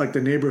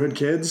the neighborhood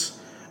kids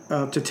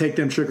to take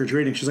them trick or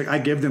treating. She's like, I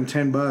give them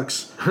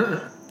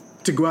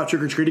 $10 to go out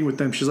trick or treating with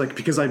them. She's like,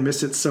 because I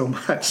miss it so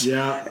much.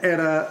 Yeah.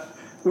 And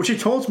when she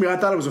told me, I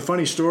thought it was a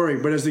funny story,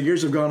 but as the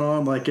years have gone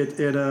on, like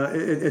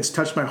it's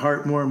touched my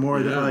heart more and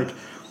more that like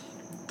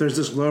there's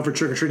this love for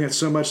trick or treating. It's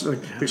so much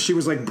like that she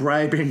was like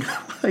bribing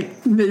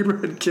like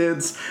neighborhood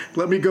kids,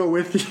 let me go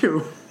with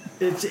you.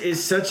 It's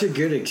such a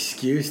good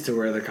excuse to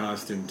wear the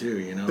costume too,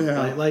 you know.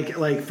 Yeah.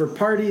 Like for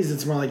parties,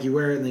 it's more like you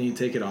wear it and then you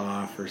take it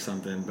off or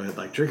something. But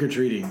like trick or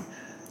treating,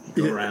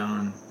 you go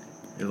around,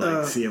 you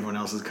like see everyone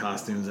else's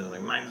costumes and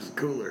like mine's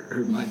cooler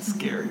or mine's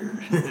scarier.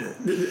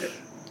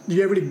 Do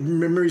you have any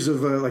memories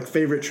of like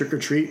favorite trick or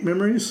treat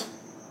memories?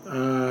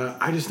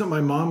 I just know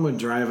my mom would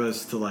drive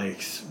us to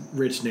like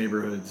rich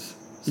neighborhoods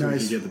so we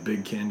Nice. could get the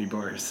big candy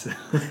bars.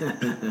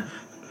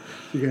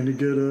 You got any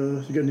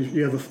good?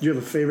 You have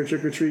a favorite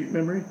trick or treat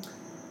memory?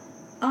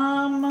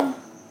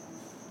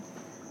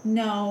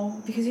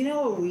 No, because you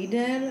know what we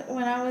did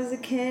when I was a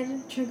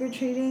kid trick or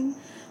treating?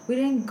 We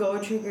didn't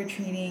go trick or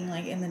treating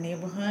like in the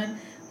neighborhood.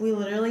 We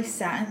literally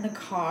sat in the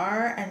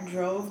car and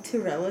drove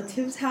to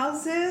relatives'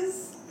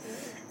 houses,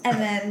 and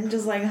then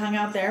just like hung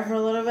out there for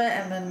a little bit,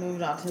 and then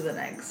moved on to the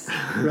next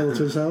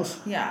Relative's house?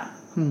 Yeah.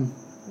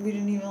 We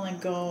didn't even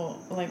like go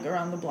like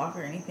around the block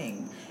or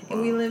anything. And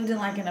we lived in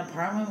like an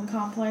apartment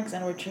complex,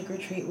 and we're trick or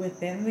treat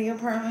within the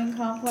apartment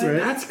complex. Right.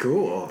 That's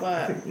cool.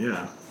 But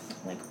Yeah.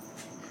 like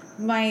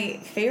my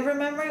favorite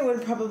memory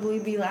would probably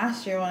be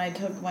last year when I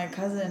took my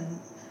cousin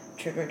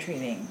trick or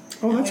treating.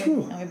 Oh, that's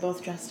cool. And we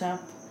both dressed up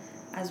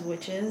as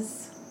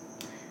witches.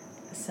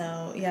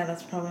 So yeah,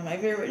 that's probably my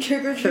favorite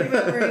trick or treat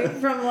memory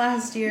from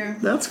last year.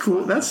 That's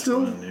cool. That's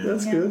still fun, yeah.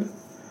 that's Yeah. good.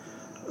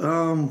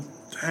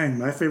 Dang,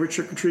 my favorite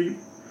trick or treat.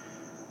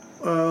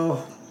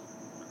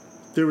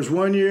 There was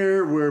one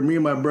year where me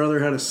and my brother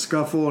had a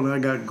scuffle and I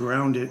got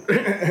grounded.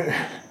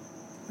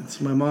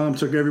 So my mom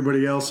took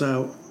everybody else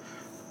out,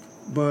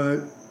 but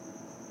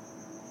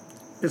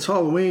it's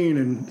Halloween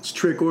and it's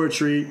trick or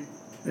treat,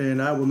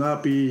 and I will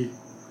not be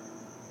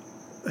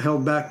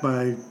held back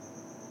by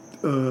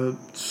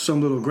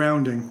some little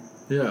grounding.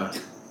 Yeah.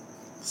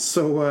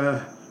 So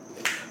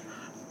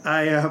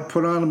I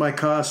put on my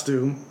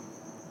costume.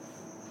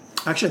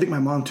 Actually, I think my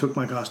mom took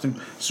my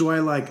costume. So I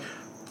like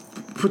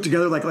put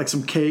together like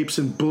some capes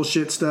and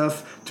bullshit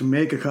stuff to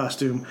make a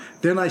costume.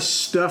 Then I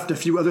stuffed a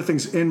few other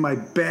things in my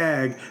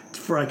bag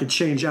before I could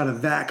change out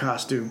of that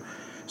costume.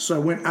 So I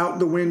went out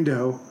the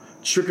window,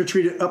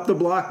 trick-or-treated up the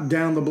block,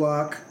 down the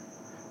block,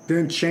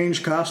 then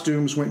changed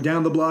costumes, went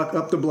down the block,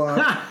 up the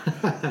block,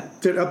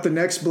 did up the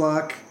next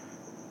block,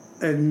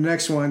 and the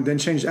next one, then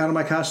changed out of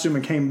my costume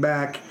and came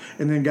back,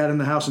 and then got in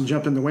the house and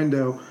jumped in the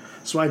window.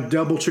 So I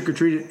double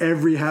trick-or-treated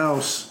every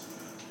house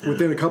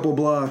within a couple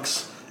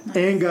blocks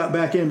and got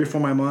back in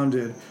before my mom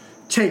did.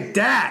 Take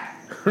that,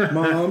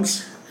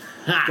 moms.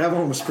 That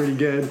one was pretty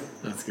good.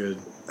 That's good.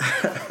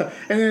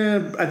 And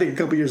then I think a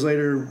couple years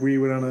later, we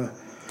went on a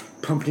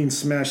pumpkin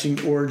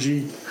smashing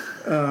orgy.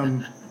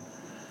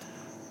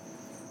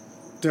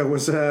 That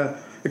was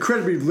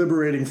incredibly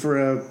liberating for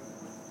a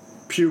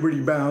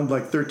puberty-bound,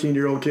 like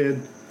 13-year-old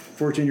kid,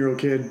 14-year-old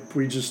kid.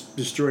 We just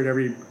destroyed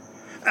every...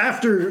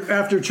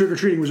 After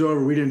trick-or-treating was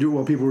over, we didn't do it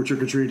while people were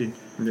trick-or-treating.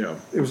 Yeah.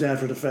 It was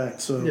after the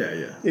fact, so...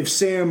 Yeah. If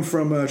Sam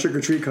from Trick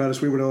or Treat caught us,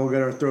 we would all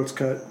get our throats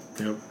cut.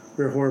 Yep.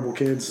 We were horrible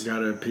kids.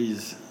 Gotta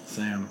appease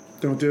Sam.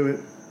 Don't do it.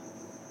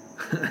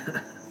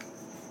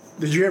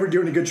 Did you ever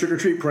do any good trick or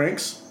treat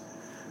pranks?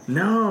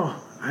 No,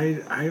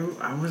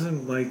 I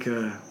wasn't like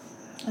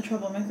A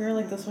troublemaker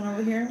like this one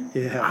over here?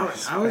 Yeah,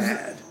 I was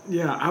bad.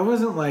 yeah, I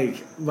wasn't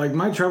like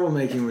my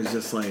troublemaking was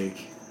just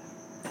like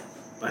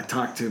I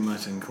talked too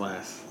much in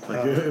class.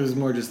 Like it was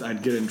more just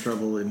I'd get in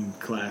trouble in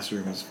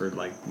classrooms for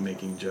like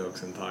making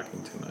jokes and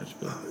talking too much.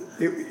 But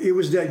It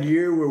was that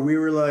year where we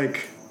were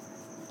like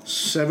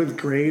 7th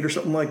grade or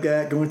something like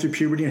that, going through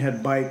puberty and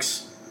had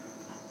bikes,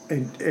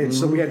 and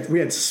so we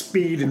had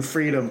speed and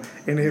freedom,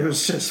 and it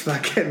was just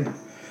fucking.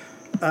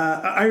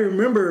 I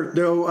remember,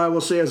 though, I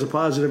will say as a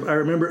positive, I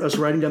remember us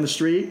riding down the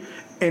street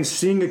and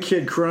seeing a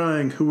kid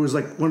crying who was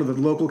like one of the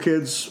local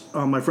kids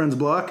on my friend's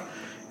block.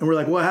 And we're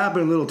like, what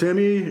happened, little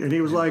Timmy? And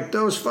he was like,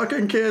 those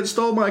fucking kids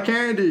stole my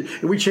candy.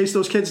 And we chased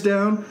those kids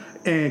down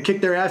and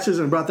kicked their asses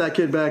and brought that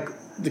kid back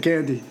the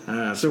candy.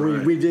 So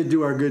right. we did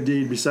do our good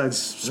deed besides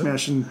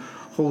smashing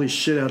holy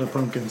shit out of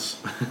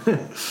pumpkins.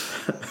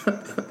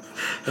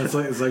 it's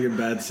like in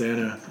Bad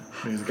Santa.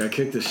 He's like, I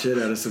kicked the shit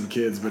out of some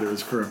kids, but it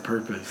was for a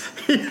purpose.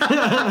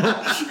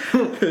 Yeah.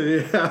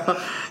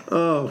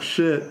 Oh,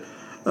 shit.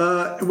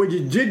 When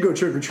you did go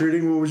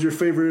trick-or-treating, what was your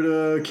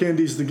favorite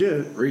candies to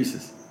get?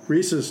 Reese's.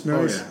 Reese's,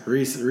 nice. Oh,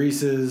 yeah.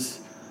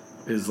 Reese's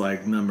is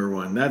like number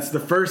one. That's the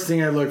first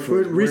thing I look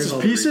for. Reese's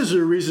Pieces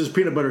or Reese's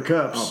Peanut Butter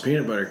Cups? Oh,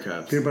 peanut butter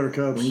cups. Peanut Butter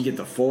Cups. When you get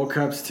the full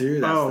cups, too,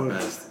 that's the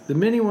best. The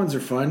mini ones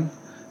are fun.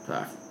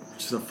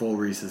 Just a full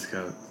Reese's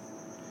cup.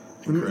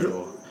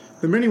 Incredible.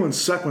 The mini ones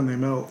suck when they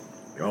melt.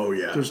 Oh,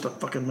 yeah. They're just a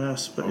fucking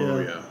mess. But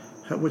yeah.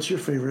 What's your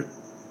favorite?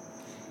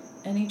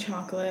 Any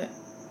chocolate.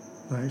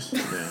 Nice.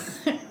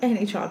 Yeah.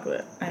 Any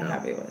chocolate I'm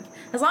happy with.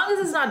 As long as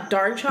it's not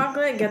dark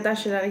chocolate, get that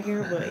shit out of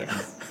here, but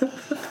yes.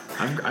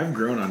 I've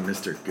grown on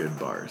Mr. Good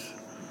bars.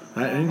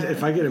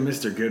 If I get a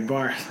Mr. Good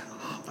bar...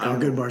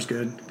 Good bar's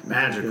good.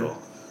 Magical.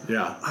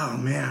 Yeah. Oh,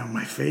 man,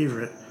 my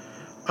favorite.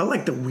 I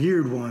like the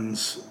weird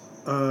ones.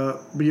 But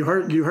you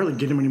hardly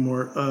get them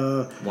anymore.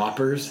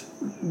 Whoppers?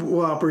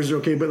 Whoppers are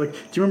okay, but like, do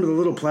you remember the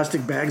little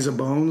plastic bags of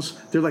bones?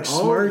 They're like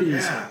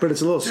Smarties, but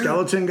it's a little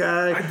skeleton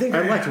guy.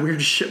 I liked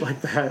weird shit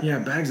like that. Yeah,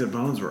 bags of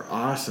bones were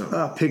awesome.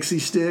 Pixie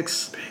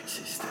sticks.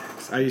 Pixie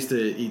sticks. I used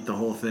to eat the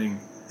whole thing.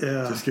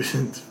 Yeah. Just because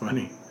it's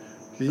funny.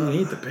 You can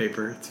eat the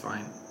paper. It's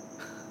fine.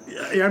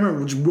 Yeah, I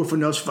remember just wolfing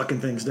those fucking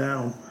things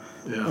down.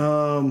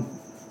 Yeah.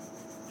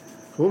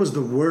 What was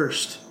the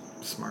worst?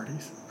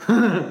 Smarties.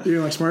 You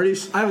don't like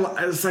Smarties?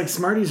 It's like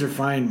Smarties are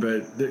fine,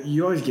 but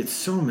you always get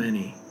so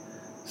many.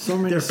 So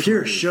many. They're Smarties.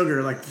 pure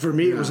sugar. Like for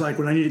me, it was like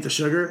when I needed the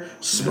sugar,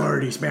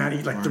 Smarties, man. I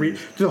eat like 3,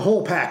 the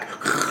whole pack.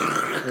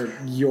 Or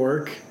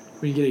York.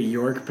 When you get a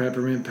York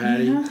peppermint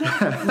patty. What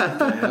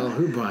the hell?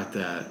 Who bought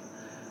that?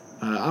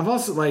 I've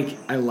also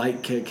I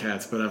like Kit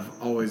Kats, but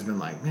I've always been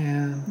like,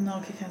 man.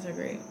 No, Kit Kats are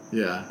great.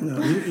 Yeah.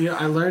 No.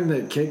 I learned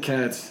that Kit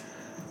Kats,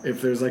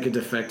 if there's like a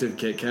defective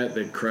Kit Kat,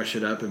 they crush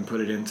it up and put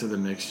it into the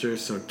mixture.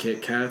 So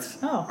Kit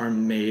Kats are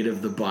made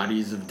of the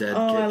bodies of dead Kit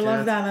Kats. Oh, I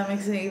love that. That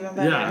makes it even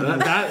better. Yeah,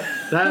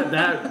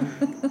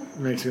 that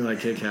makes me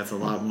like Kit Kats a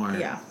lot more.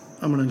 Yeah.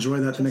 I'm gonna enjoy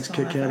that the next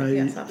Kit Kat I eat.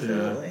 Yes,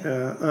 absolutely.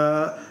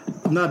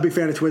 I'm not a big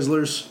fan of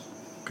Twizzlers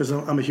because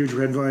I'm a huge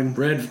Red Vine.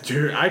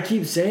 Dude, I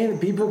keep saying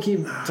it. People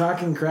keep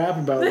talking crap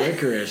about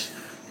licorice.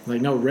 Like,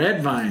 no,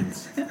 Red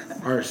Vines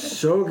are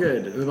so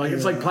good.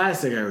 It's like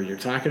plastic. You're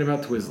talking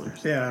about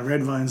Twizzlers. Yeah,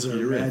 Red Vines are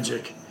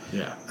magic.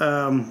 Yeah.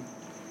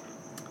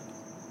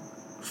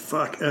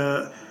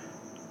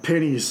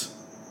 Pennies.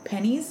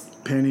 Pennies?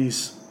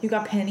 Pennies. You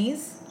got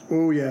pennies?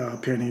 Oh yeah,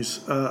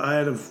 pennies.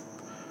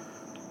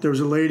 There was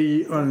a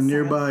lady on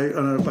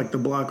the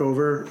block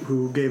over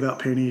who gave out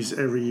pennies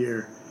every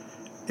year,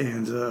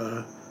 and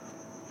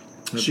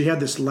she had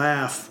this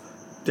laugh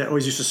that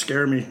always used to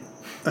scare me,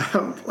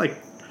 like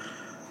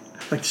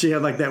she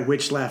had like that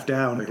witch laugh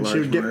down. Like and large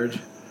she would Marge?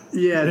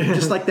 Yeah,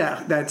 just like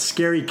that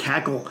scary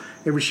cackle.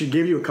 And she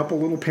gave you a couple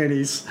little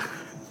pennies,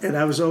 and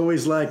I was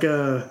always like,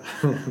 it's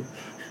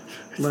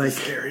a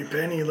scary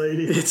penny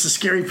lady. It's a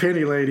scary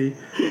penny lady.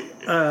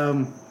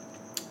 And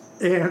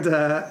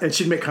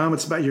she'd make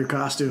comments about your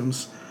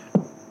costumes.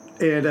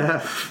 And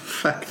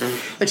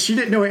like she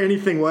didn't know what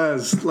anything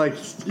was. Like,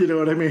 you know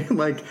what I mean?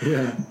 Like,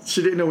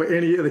 she didn't know what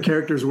any of the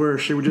characters were.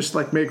 She would just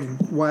like make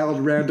wild,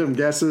 random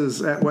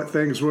guesses at what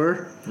things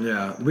were.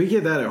 Yeah, we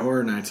get that at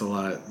Horror Nights a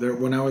lot.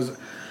 When I was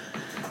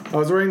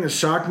wearing the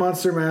Shock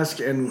Monster mask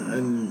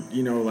and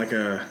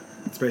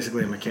it's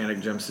basically a mechanic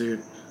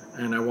jumpsuit.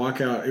 And I walk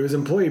out. It was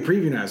employee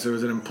preview night, so it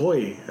was an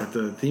employee at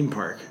the theme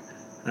park.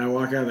 And I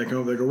walk out, and they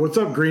come up, they go, "What's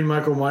up, Green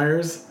Michael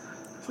Myers?"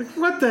 It's like,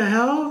 what the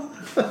hell?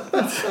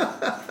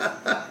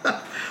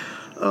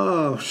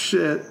 Oh,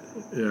 shit.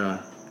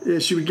 Yeah. Yeah,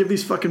 she would give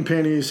these fucking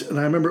pennies, and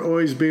I remember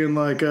always being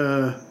like,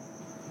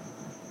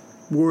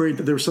 worried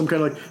that there was some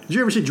kind of like. Did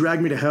you ever see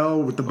Drag Me to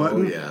Hell with the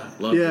button? Oh, yeah.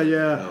 Love that.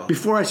 Yeah.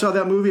 Before I saw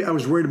that movie, I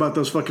was worried about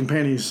those fucking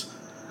pennies.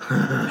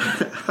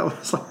 I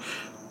was like,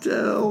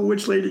 "Oh,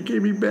 witch lady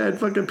gave me bad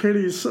fucking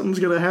pennies. Something's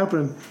gonna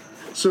happen."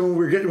 So when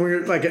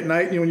we're like at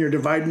night, when you're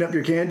dividing up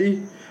your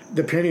candy,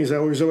 the pennies, I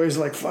was always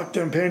like, "Fuck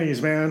them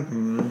pennies, man."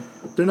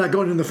 Mm-hmm. They're not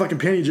going in the fucking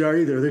penny jar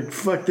either. They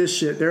fuck this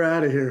shit. They're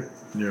out of here.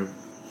 Yep.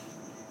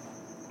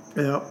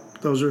 Yeah,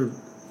 those are.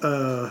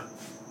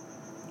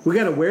 We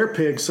got a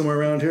werepig somewhere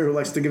around here who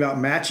likes to give out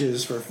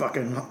matches for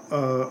fucking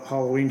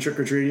Halloween trick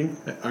or treating.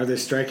 Are they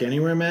strike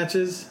anywhere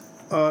matches?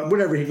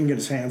 Whatever he can get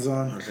his hands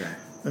on. Okay.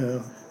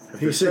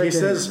 He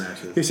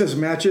says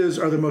matches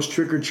are the most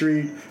trick or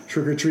treat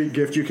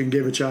gift you can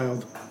give a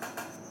child.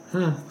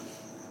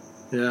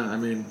 Yeah, I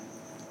mean,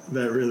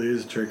 that really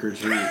is trick or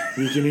treat.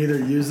 You can either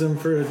use them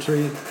for a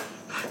treat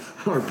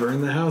or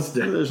burn the house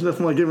down. There's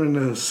nothing like giving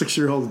a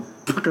 6-year-old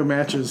book of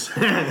matches.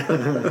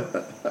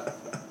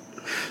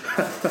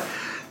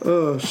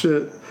 Oh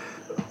shit.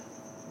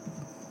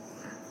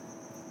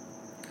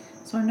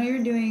 So I know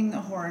you're doing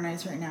a Horror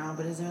Nights right now,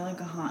 but is there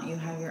like a haunt you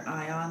have your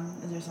eye on?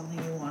 Is there something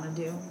you want to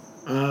do?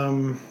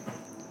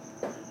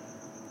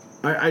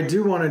 I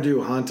do want to do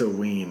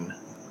Hauntoween.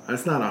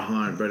 That's not a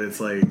haunt, but it's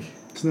like...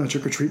 It's not a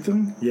trick-or-treat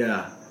thing?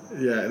 Yeah.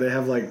 Yeah, they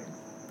have like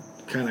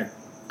kind of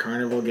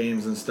carnival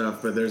games and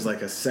stuff, but there's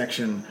like a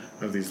section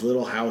of these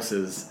little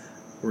houses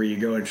where you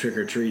go and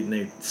trick-or-treat and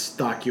they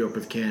stock you up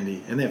with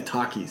candy. And they have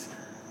Takis.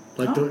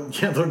 Like,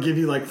 they'll give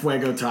you like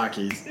Fuego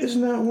Takis.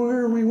 Isn't that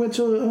where we went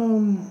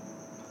to,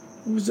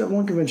 what was that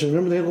one convention?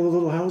 Remember they had all the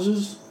little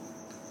houses?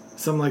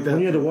 Something like that.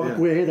 When you had to walk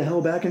way the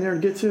hell back in there to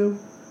get to?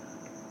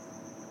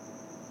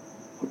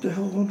 What the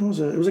hell was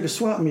that? It was like a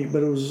swap meet,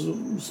 but it was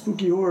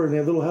spooky horror, and they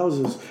had little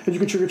houses. And you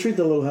could trick-or-treat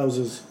the little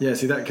houses. Yeah,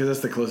 see that? Because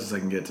that's the closest I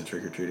can get to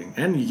trick-or-treating.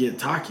 And you get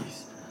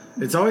Takis.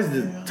 It's always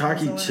the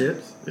Taki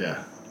chips.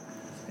 Yeah.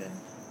 That's good.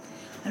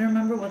 I don't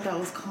remember what that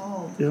was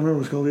called. Yeah, I don't remember what it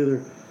was called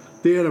either.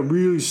 They had a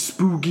really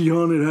spooky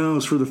haunted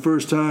house for the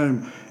first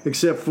time,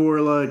 except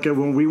for like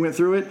when we went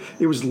through it,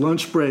 it was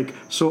lunch break.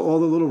 So all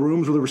the little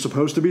rooms where there was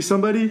supposed to be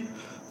somebody,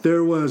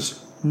 there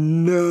was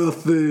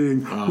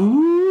nothing.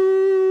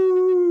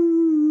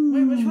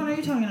 Wait, which one are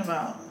you talking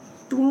about?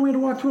 The one we had to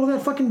walk through all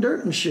that fucking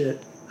dirt and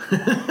shit.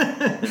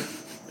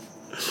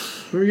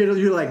 Remember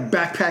you like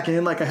backpacking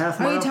in like a half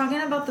mile? Are you talking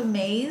about the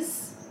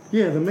maze?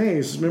 Yeah, the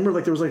maze. Remember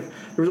there was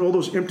all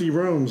those empty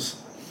rooms.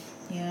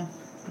 Yeah,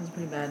 it was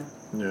pretty bad.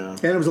 Yeah.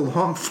 And it was a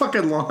long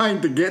fucking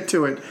line to get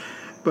to it.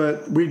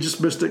 But we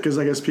just missed it because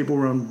I guess people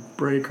were on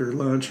break or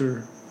lunch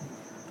or...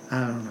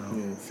 I don't know.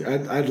 Yeah. See,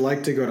 I'd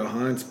like to go to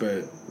haunts,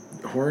 but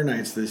Horror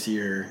Nights this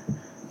year,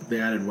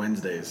 they added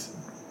Wednesdays.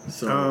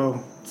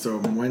 So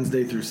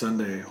Wednesday through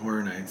Sunday,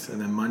 Horror Nights. And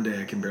then Monday,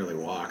 I can barely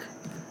walk.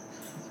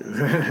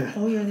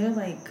 Oh, you're there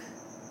like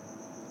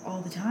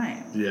all the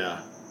time.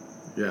 Yeah.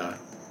 Yeah.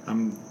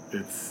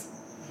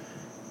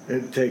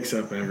 It takes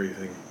up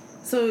everything.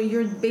 So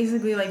you're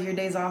basically like your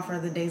days off are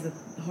the days that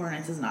Horror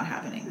Nights is not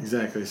happening.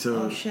 Exactly.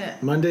 So oh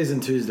shit. Mondays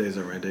and Tuesdays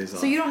are my days off.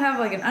 So you don't have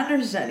like an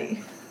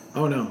understudy.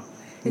 Oh no.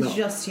 It's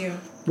just you.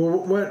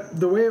 Well,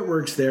 the way it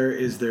works there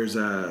is there's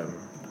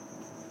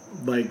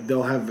like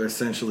they'll have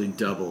essentially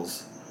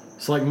doubles.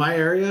 So like my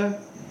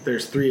area,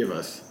 there's 3 of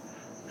us.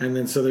 And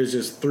then so there's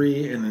just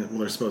 3 and then well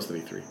there's supposed to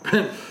be 3.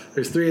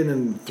 There's 3 and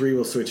then 3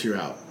 will switch you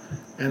out.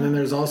 And then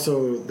there's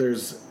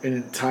an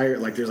entire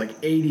there's like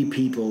 80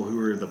 people who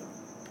are the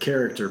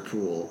character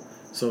pool.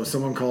 So if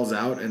someone calls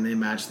out and they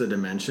match the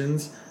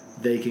dimensions,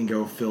 they can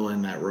go fill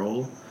in that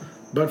role.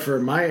 But for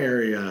my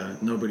area,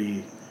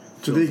 nobody.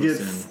 Do they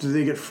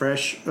get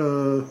fresh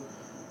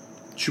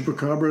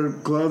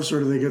chupacabra gloves, or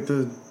do they get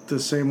the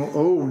same?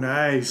 Oh,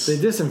 nice. They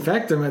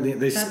disinfect them.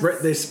 They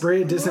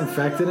spray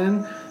disinfectant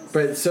in.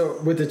 But so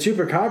with the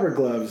chupacabra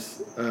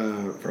gloves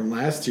from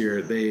last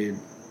year, they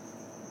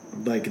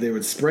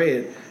would spray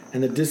it,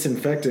 and the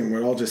disinfectant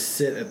would all just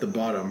sit at the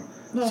bottom.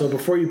 Oh. So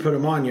before you put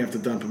them on, you have to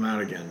dump them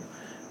out again.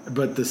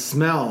 But the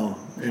smell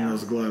in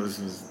those gloves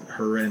was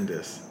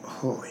horrendous.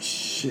 Holy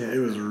shit! It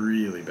was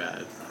really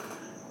bad.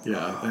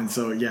 Yeah, and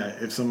so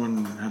if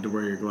someone had to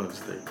wear your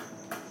gloves,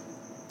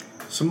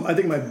 I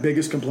think my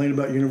biggest complaint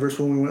about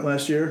Universal when we went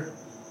last year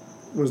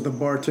was the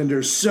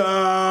bartenders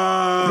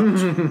sucked.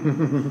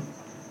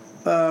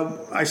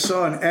 I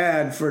saw an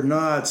ad for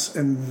Knott's,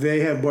 and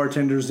they have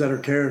bartenders that are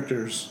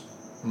characters.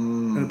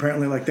 And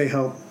apparently, they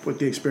help with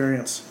the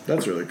experience.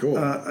 That's really cool.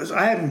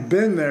 I haven't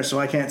been there, so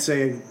I can't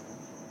say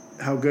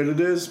how good it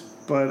is.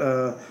 But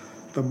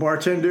the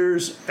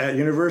bartenders at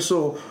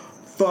Universal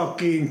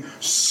fucking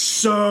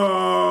sucked.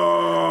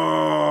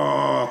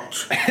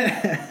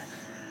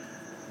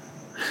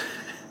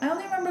 I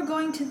only remember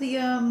going to the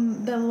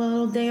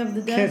little Day of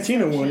the Dead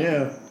Cantina section. one,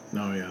 yeah.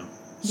 Oh yeah.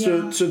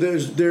 So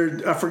there's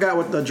I forgot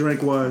what the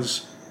drink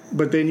was,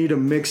 but they need a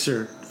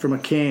mixer from a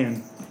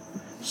can.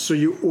 So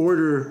you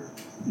order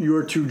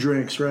your 2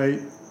 drinks,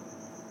 right?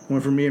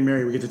 One for me and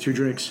Mary, we get the 2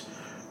 drinks.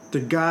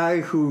 The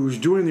guy who's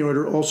doing the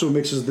order also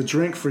mixes the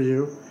drink for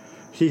you.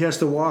 He has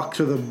to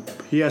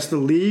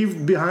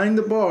leave behind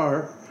the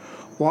bar,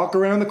 walk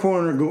around the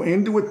corner, go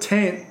into a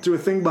tent, to a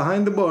thing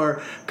behind the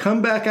bar,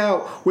 come back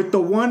out with the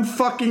 1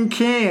 fucking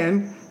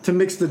can to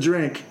mix the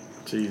drink.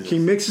 Jesus. He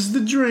mixes the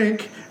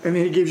drink, and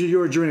then he gives you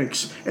your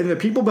drinks. And the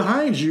people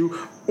behind you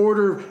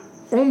order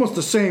almost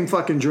the same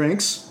fucking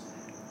drinks,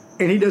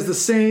 and he does the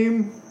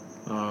same.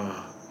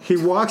 He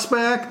walks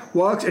back,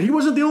 and he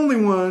wasn't the only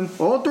one.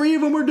 All 3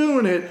 of them were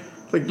doing it.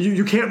 Like,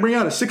 you can't bring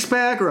out a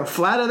 6-pack or a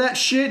flat of that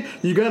shit.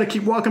 You got to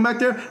keep walking back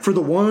there for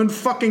the one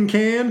fucking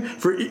can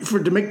for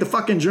to make the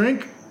fucking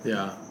drink.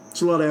 Yeah.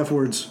 It's a lot of F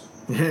words.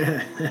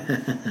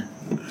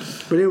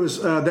 But it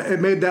was it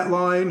made that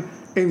line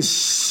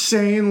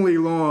insanely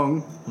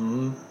long.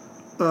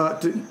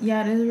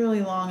 Yeah, it is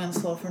really long and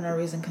slow for no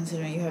reason,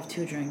 considering you have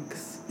 2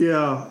 drinks.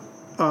 Yeah,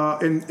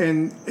 and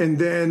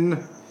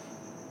then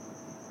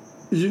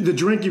the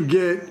drink you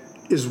get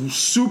is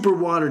super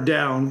watered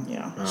down.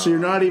 Yeah. So you're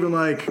not even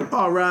like,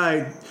 all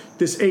right,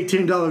 this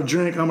 $18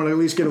 drink, I'm gonna at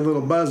least get a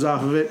little buzz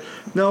off of it.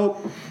 Nope.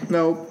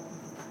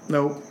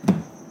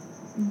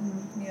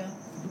 Mm-hmm. Yeah.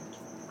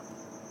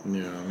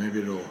 Yeah,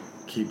 maybe it'll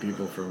keep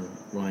people from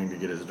wanting to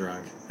get as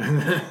drunk.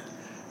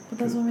 But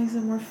that's what makes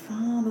it more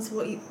fun. That's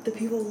what the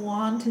people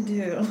want to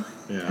do.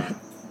 Yeah.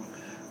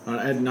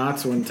 At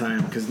Knott's one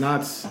time, because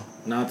Knott's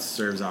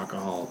serves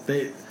alcohol.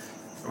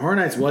 Horror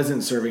Nights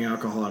wasn't serving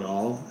alcohol at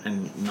all,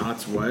 and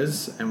Knott's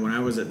was. And when I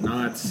was at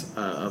Knott's,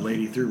 a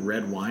lady threw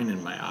red wine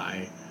in my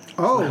eye.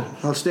 Oh,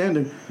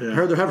 outstanding. Yeah. I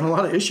heard they're having a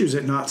lot of issues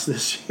at Knott's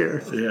this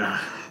year. Yeah.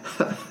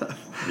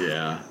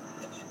 Yeah.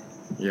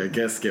 Yeah,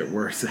 guests get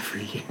worse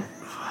every year.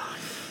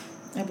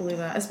 I believe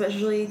that.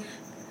 Especially,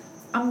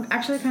 I'm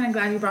actually kind of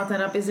glad you brought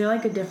that up. Is there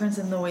like a difference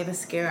in the way the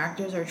scare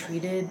actors are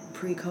treated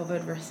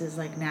pre-COVID versus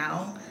like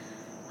now?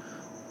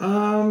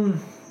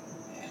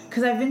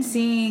 Because I've been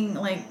seeing,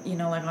 like, you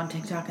know, like on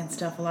TikTok and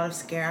stuff, a lot of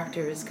scare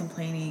actors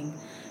complaining,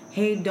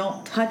 hey,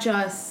 don't touch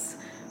us.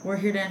 We're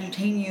here to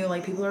entertain you.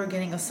 Like, people are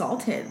getting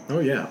assaulted. Oh,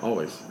 yeah,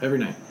 always. Every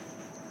night.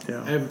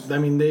 Yeah. I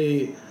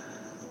mean,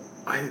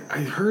 I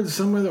heard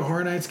some of the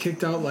Horror Nights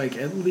kicked out, like,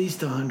 at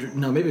least 100.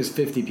 No, maybe it was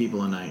 50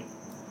 people a night.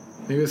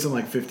 Maybe it was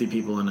something like 50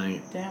 people a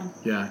night. Damn.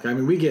 Yeah. I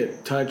mean, we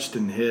get touched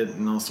and hit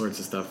and all sorts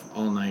of stuff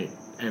all night,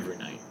 every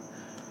night.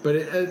 But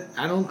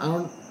I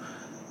don't...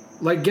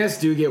 Like, guests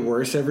do get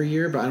worse every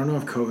year, but I don't know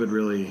if COVID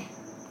really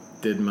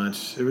did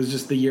much. It was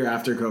just the year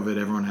after COVID,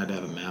 everyone had to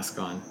have a mask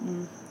on.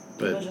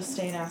 But People just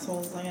staying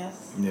assholes, I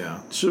guess.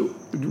 yeah. So,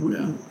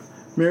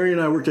 Mary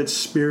and I worked at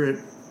Spirit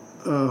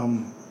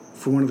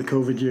for one of the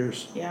COVID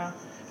years. Yeah.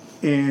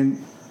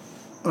 And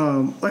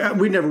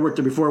we never worked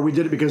there before. We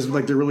did it because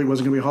like there really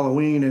wasn't going to be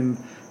Halloween, and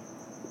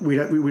we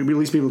at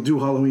least be able to do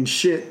Halloween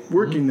shit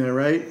working there,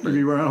 right? Like,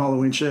 we were on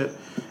Halloween shit.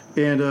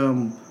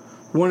 And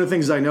one of the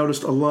things I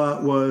noticed a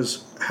lot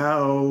was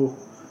how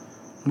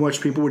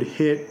much people would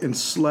hit and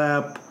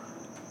slap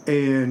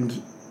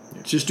and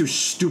just do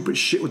stupid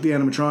shit with the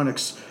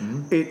animatronics.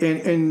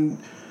 And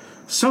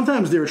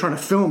sometimes they were trying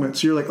to film it,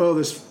 so you're like, oh,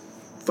 this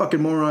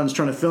fucking moron's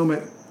trying to film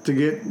it to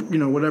get, you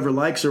know, whatever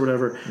likes or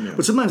whatever. Yeah.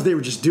 But sometimes they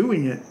were just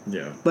doing it.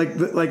 Yeah. Like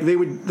they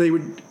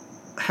would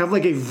have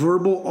like a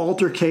verbal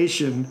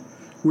altercation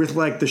with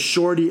like the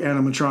shorty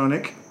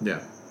animatronic.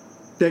 Yeah.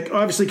 That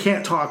obviously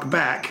can't talk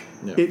back.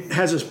 Yeah. It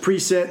has its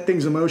preset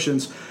things,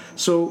 emotions.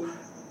 So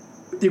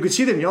you could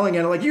see them yelling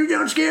at it like, you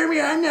don't scare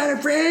me, I'm not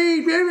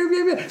afraid.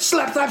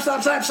 Slap, slap,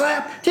 slap, slap,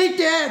 slap. Take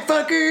that,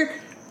 fucker.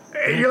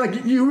 And you're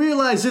like, you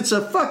realize it's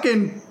a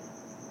fucking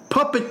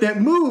puppet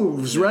that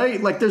moves, right?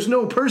 Like there's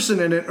no person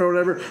in it or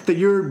whatever that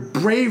you're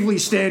bravely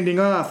standing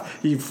off,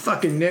 you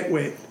fucking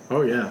nitwit.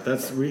 Oh yeah,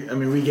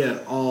 we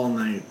get all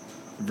night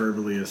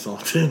verbally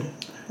assaulted.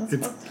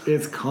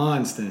 It's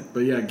constant.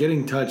 But yeah,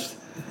 getting touched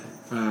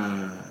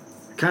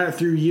kind of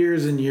through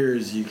years and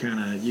years, you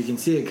can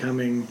see it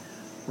coming,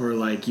 or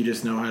like you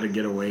just know how to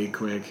get away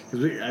quick.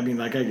 Because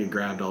I get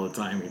grabbed all the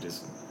time.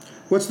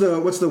 What's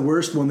the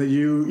worst one that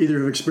you either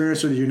have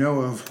experienced or that you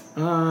know of?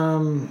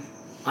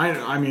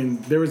 I mean,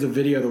 there was a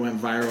video that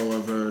went viral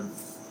of a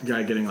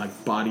guy getting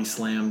like body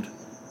slammed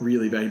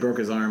really bad. He broke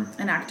his arm.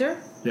 An actor?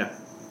 Yeah.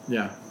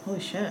 Holy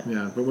shit.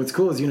 Yeah, but what's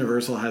cool is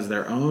Universal has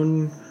their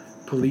own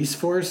police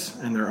force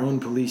and their own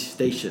police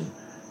station.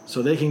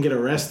 So they can get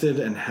arrested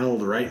and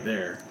held right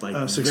there.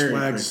 Like Six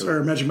Flags quickly.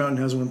 Or Magic Mountain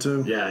has one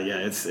too. Yeah,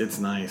 it's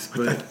nice.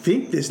 But I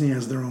think Disney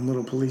has their own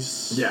little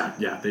police. Yeah,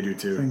 they do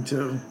too. Thing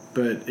too.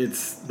 But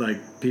it's like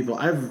people.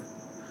 I've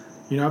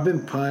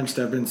been punched.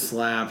 I've been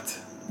slapped.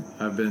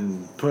 I've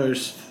been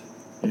pushed.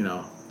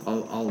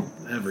 All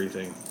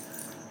everything.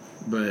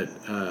 But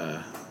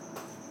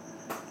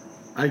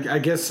I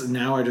guess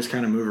now I just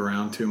kind of move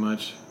around too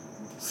much,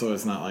 so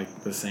it's not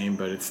like the same.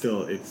 But it's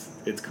still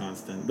it's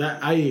constant.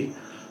 That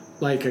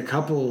like a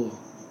couple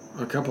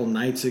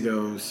nights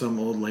ago, some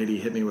old lady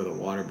hit me with a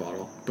water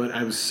bottle. But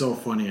I was so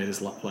funny. I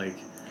just like,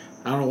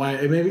 I don't know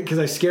why. Maybe because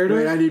I scared her.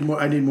 Wait, I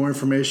need more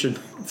information.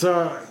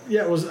 So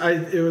yeah, it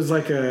was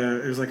like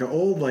an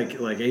old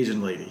like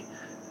Asian lady,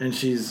 and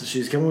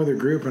she's coming with her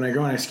group, and I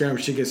go and I scare her.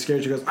 She gets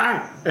scared. She goes,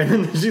 ah, and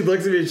then she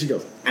looks at me and she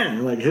goes,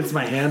 and like hits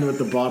my hand with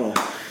the bottle.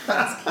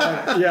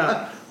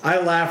 Yeah, I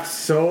laughed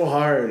so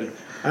hard.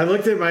 I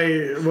looked at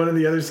one of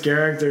the other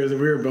scare actors,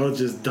 and we were both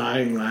just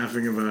dying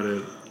laughing about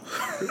it.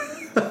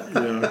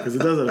 Because it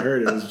doesn't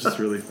hurt. It was just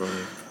really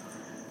funny.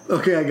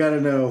 Okay, I gotta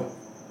know.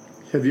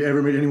 Have you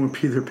ever made anyone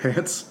pee their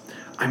pants?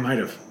 I might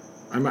have.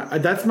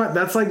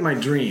 That's like my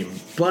dream.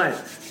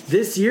 But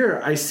this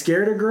year, I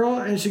scared a girl,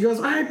 and she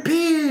goes, "I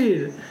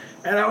peed,"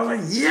 And I was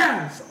like,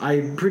 yes!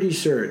 I'm pretty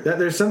sure that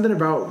there's something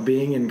about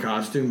being in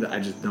costume that I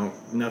just don't,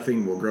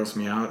 nothing will gross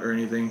me out or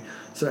anything.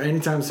 So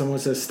anytime someone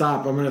says,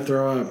 stop, I'm going to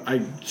throw up,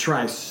 I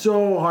try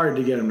so hard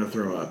to get him to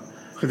throw up.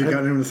 Have you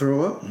gotten him to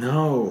throw up?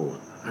 No.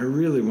 I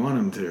really want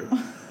him to.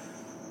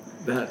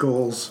 That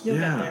Goals. You'll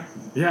get there.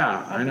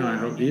 Yeah, I know. I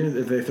hope even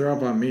if they throw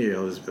up on me,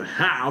 I'll just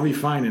I'll be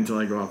fine until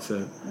I go off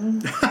set.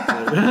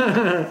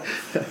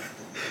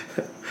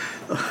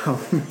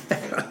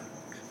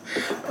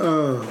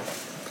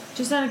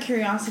 Just out of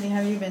curiosity,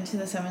 have you been to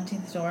the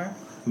 17th door?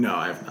 No,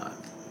 I have not.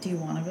 Do you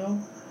want to go?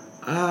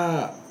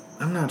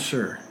 I'm not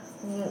sure.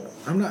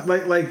 I'm not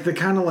like the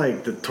kind of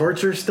like the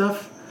torture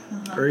stuff,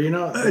 or It's or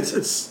not like,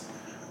 as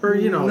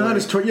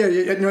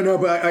no,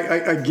 but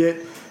I get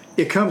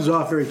it comes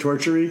off very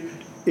tortury.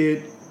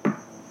 It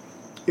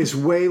is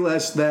way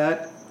less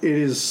that. It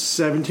is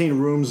 17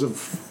 rooms of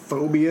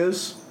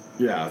phobias.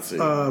 Yeah, let's see.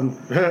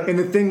 And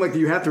the thing like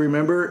you have to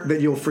remember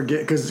that you'll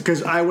forget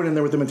because I went in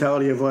there with the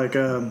mentality of like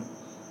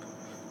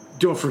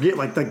don't forget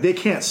like they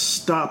can't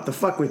stop the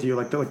fuck with you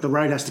like the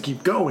ride has to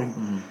keep going.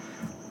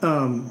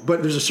 Mm-hmm.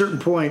 But there's a certain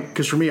point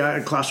because for me I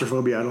had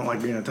claustrophobia. I don't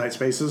like being in tight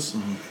spaces.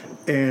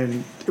 Mm-hmm.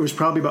 And it was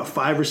probably about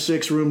 5 or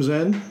 6 rooms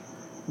in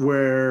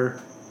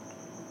where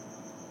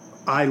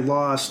I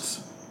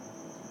lost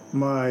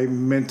my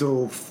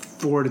mental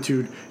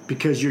fortitude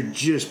because you're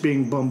just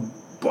being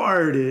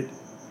bombarded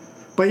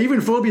by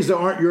even phobias that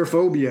aren't your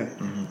phobia.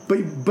 Mm-hmm.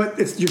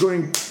 But you're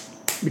going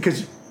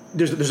because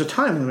there's a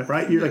time limit,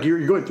 right? You're like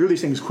you're going through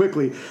these things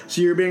quickly,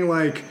 so you're being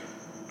like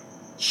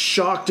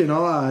shocked and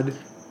awed.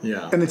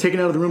 Yeah. And then taken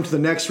out of the room to the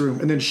next room,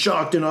 and then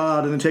shocked and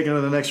awed, and then taken out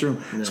of the next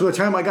room. Yeah. So by the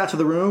time I got to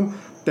the room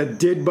that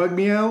did bug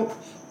me out,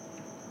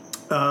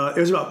 it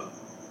was about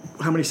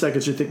how many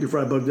seconds do you think before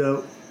I bugged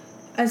out?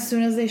 As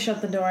soon as they shut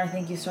the door, I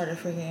think you started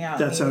freaking out.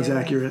 That sounds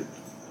accurate.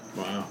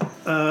 Wow.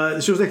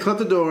 As soon as they shut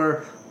the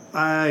door,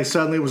 I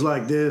suddenly was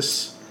like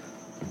this.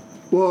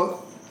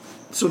 Well,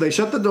 so they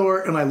shut the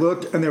door, and I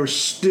looked, and there were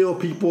still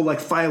people like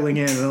filing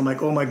in, and I'm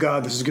like, oh my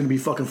god, this is going to be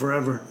fucking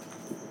forever.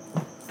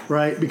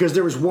 Right? Because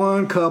there was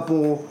one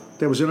couple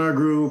that was in our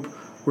group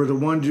where the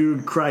one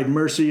dude cried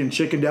mercy and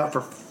chickened out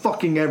for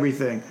fucking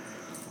everything.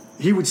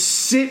 He would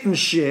sit and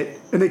shit,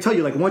 and they tell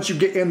you, like, once you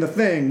get in the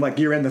thing, like,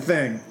 you're in the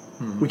thing.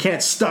 Mm-hmm. We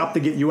can't stop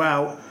to get you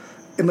out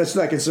unless,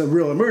 like, it's a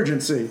real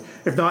emergency.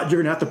 If not,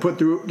 you're going to have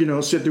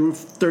to sit through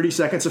 30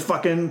 seconds of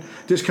fucking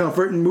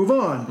discomfort and move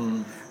on.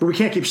 Mm-hmm. But we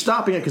can't keep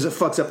stopping it because it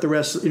fucks up the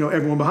rest,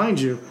 everyone behind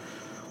you.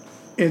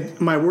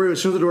 And my worry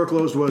as soon as the door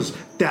closed was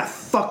that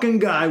fucking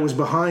guy was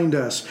behind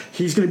us.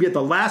 He's going to be at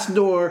the last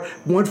door,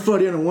 1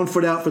 foot in and 1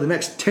 foot out for the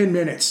next 10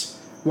 minutes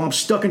while I'm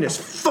stuck in this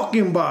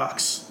fucking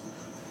box.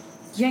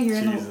 Yeah,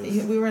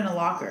 we were in a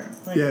locker.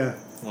 Like, yeah.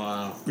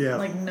 Wow. Yeah.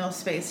 Like no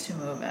space to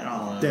move at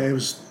all. Wow. Yeah, it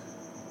was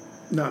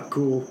not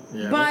cool.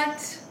 Yeah,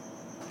 but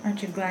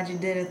aren't you glad you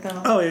did it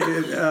though?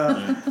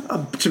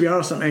 Oh, to be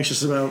honest, I'm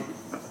anxious about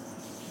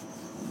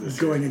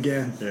going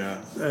again.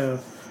 Yeah.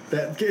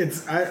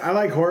 I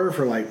like horror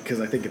for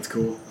because I think it's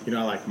cool.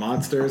 I like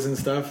monsters and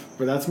stuff,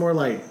 but that's more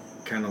like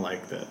kind of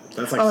like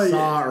that's like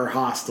Saw or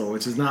Hostel,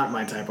 which is not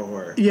my type of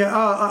horror. Yeah,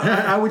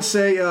 I would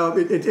say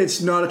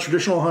it's not a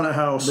traditional haunted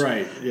house,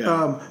 right?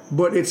 Yeah,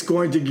 but it's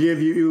going to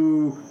give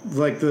you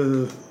like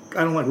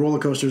I don't like roller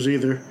coasters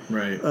either.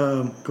 Right.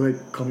 Go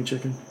ahead, call me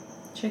chicken.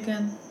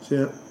 Chicken.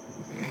 Yeah.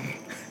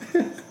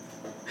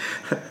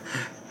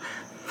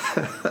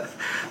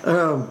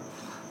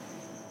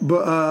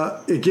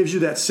 But it gives you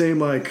that same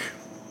like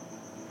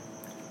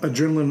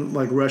adrenaline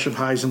like rush of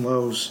highs and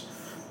lows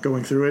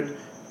going through it.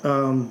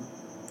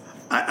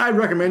 I'd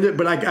recommend it,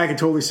 but I could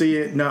totally see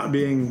it not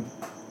being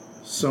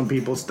some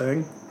people's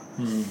thing.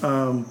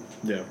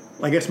 Mm-hmm. Yeah.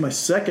 I guess my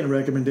second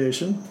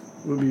recommendation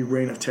would be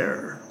Reign of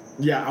Terror.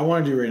 Yeah, I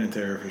want to do Reign of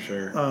Terror for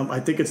sure. I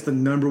think it's the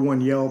number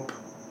 1 Yelp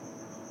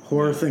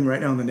horror thing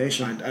right now in the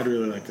nation. I'd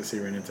really like to see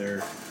Reign of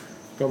Terror.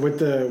 But with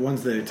the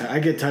ones that I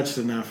get touched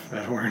enough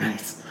at Horror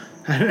Nights.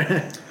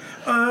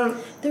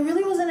 There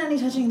really wasn't any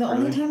touching. The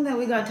only time that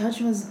we got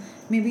touched was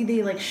maybe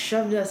they like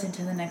shoved us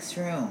into the next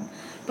room.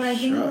 But I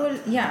think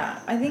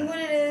what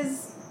it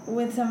is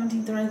with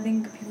 17th Door, I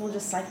think people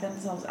just psych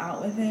themselves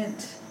out with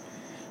it.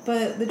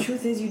 But the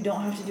truth is, you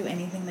don't have to do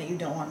anything that you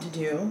don't want to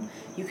do.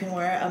 You can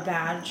wear a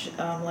badge,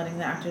 letting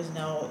the actors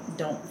know,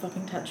 "Don't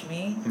fucking touch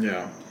me."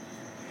 Yeah.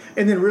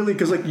 And then really,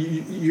 because like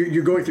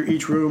you're going through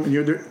each room, and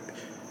you're there.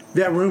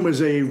 That room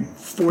is a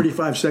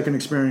 45-second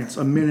experience,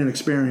 a minute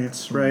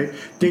experience, right?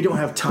 Mm-hmm. They don't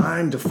have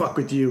time to fuck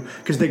with you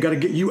because they got to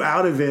get you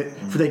out of it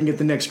before they can get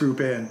the next group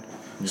in.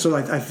 Yeah. So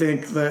I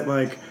think that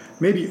like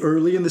maybe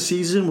early in the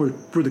season where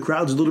the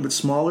crowd's a little bit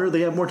smaller, they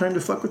have more time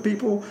to fuck with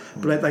people.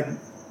 Mm-hmm.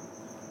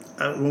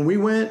 But when we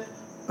went,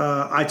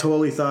 I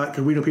totally thought,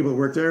 because we know people that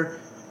work there,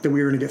 that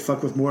we were going to get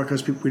fucked with more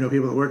because we know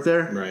people that work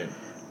there. Right.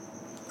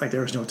 Like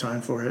there was no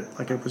time for it.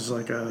 Like it was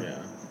like a...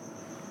 Yeah.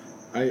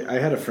 I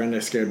had a friend I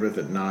scared with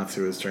at Knott's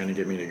who was trying to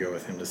get me to go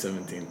with him to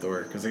 17th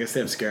Door because I guess they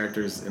have scare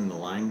actors in the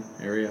line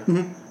area.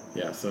 Mm-hmm.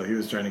 Yeah, so he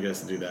was trying to get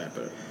us to do that.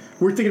 But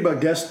we're thinking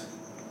about guest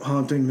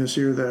haunting this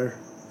year there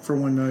for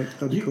one night.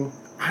 That'd be cool.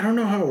 I don't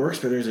know how it works,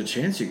 but there's a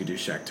chance you could do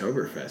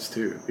Shacktoberfest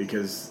too,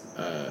 because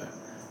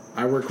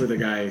I work with a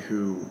guy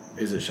who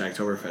is at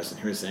Shacktoberfest, and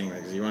he was saying,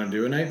 like, "You want to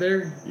do a night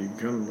there? You can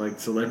come, like,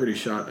 celebrity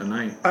shot a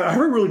night." I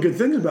heard really good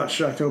things about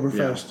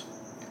Shacktoberfest.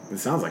 It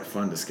sounds like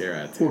fun to scare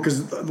at too. Well,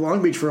 because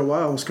Long Beach for a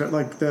while was kind of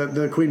like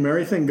the Queen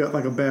Mary thing got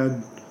like a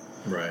bad.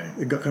 Right.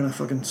 It got kind of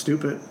fucking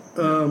stupid.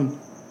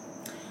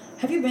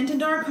 Have you been to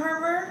Dark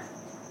Harbor?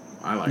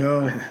 I like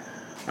No. it.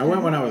 I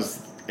went when I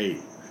was 8.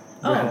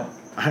 Oh.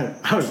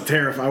 I was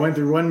terrified. I went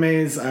through one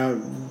maze. I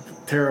was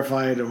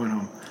terrified. I went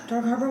home.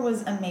 Dark Harbor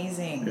was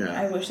amazing. Yeah.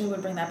 I wish they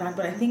would bring that back,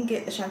 but I think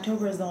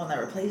Shacktober is the one that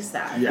replaced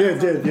that. Yeah. Yeah, it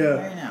did. Right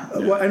Yeah.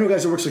 now. Well, I know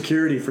guys that work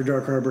security for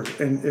Dark Harbor,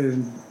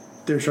 and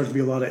there starts to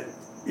be a lot of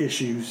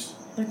issues.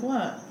 Like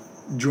what?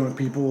 Drunk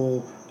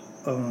people,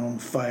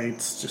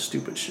 fights, just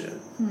stupid shit.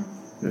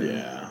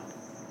 Yeah.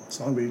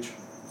 It's Long Beach.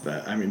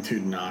 That, I mean,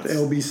 dude, Knots.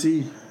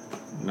 LBC.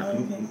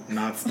 Okay.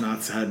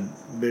 Knots had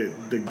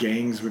the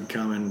gangs would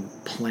come and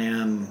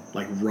plan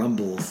like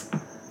rumbles,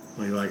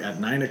 like at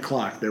 9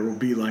 o'clock there will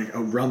be like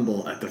a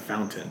rumble at the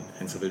fountain,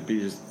 and so there'd be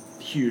just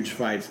huge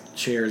fights,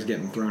 chairs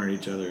getting thrown at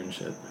each other and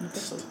shit.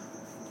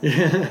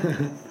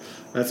 Yeah,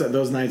 that's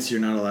those nights you're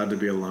not allowed to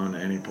be alone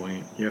at any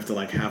point. You have to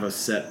like have a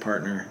set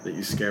partner that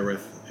you scare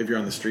with. If you're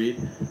on the street,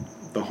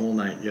 the whole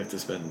night you have to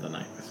spend the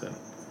night with them.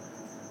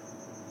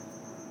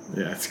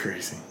 Yeah, it's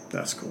crazy.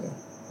 That's cool.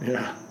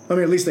 Yeah. I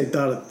mean, at least they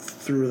thought it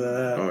through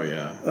that. Oh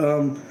yeah.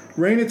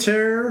 Reign of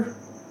Terror.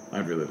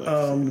 I'd really like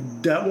to see.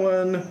 That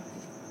one.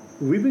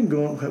 We've been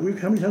going. How many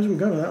times have we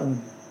gone to that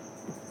one?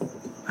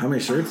 How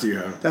many shirts do you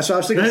have? That's what I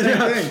was thinking.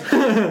 The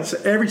same thing. So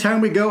every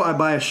time we go, I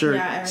buy a shirt.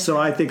 Yeah, every so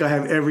time. I think I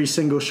have every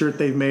single shirt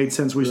they've made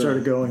since we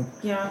started going.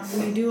 Yeah,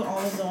 we do all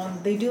of the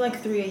ones. They do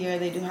like 3 a year.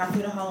 They do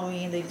halfway to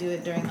Halloween. They do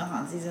it during the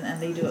haunt season,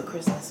 and they do a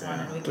Christmas one,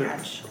 and we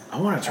catch.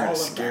 I want to try all to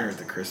of scare them. at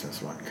the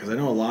Christmas one because I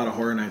know a lot of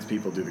Horror Nights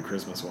people do the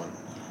Christmas one,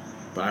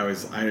 but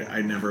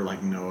I never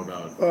like know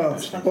about. Well,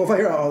 if I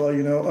hear, I'll let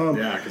you know.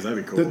 Yeah, because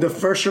that'd be cool. The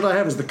first shirt I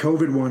have is the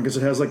COVID one because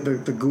it has like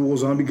the ghoul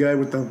zombie guy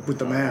with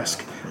the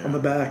mask on the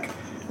back,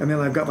 and then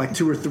I've got like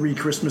 2 or 3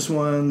 Christmas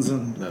ones,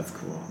 and That's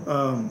cool.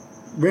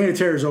 Reign of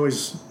Terror is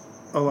always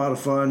a lot of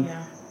fun.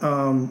 Yeah.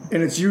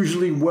 And it's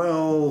usually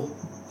well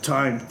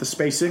timed. The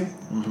spacing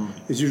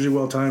is usually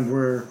well timed.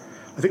 Where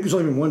I think there's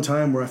only been one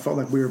time where I felt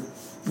like we were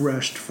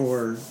rushed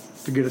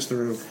to get us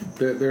through.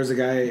 There's a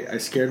guy I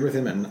scared with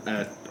him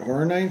at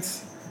Horror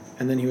Nights,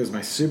 and then he was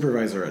my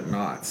supervisor at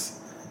Knott's,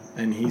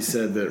 and he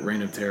said that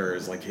Reign of Terror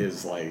is like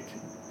his like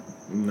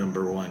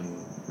 #1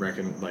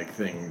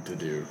 thing to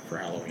do for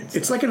Halloween.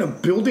 It's like in a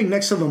building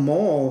next to the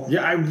mall.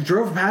 Yeah, I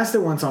drove past it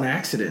once on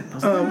accident. I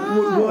was like,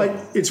 Well, like,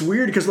 it's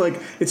weird because like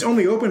it's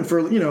only open for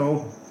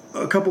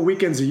a couple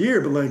weekends a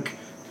year, but like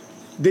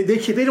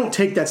they don't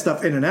take that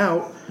stuff in and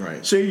out.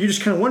 Right. So you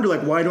just kind of wonder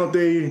like why don't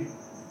they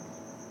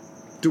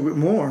do it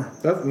more?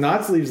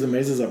 Knott's leaves the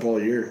mazes up all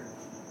year.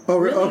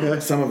 Oh, okay.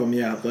 Some of them,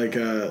 yeah, like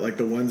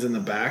the ones in the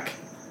back,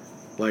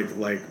 like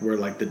where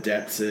like the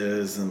depths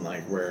is, and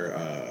like where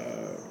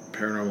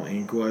Paranormal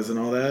Inc. was, and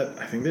all that.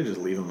 I think they just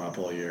leave them up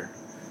all year.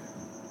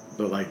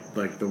 But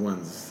like the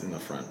ones in the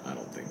front, I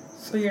don't think.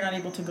 So. But you're not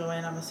able to go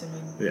in, I'm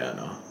assuming. Yeah,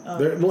 no.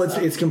 Oh, Well,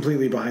 it's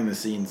completely behind the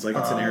scenes. Like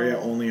it's an area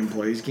only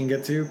employees can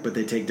get to, but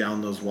they take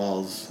down those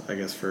walls, I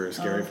guess, for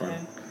scary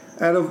fun.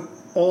 Out of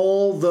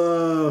all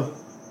the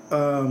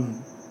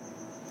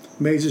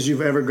mazes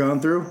you've ever gone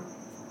through,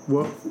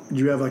 what do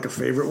you have like a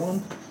favorite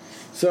one?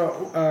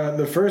 So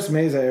the first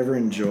maze I ever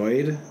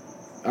enjoyed,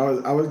 I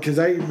was because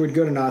I would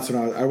go to Knott's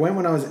when I went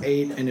when I was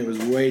 8, and it was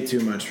way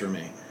too much for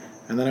me.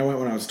 And then I went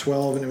when I was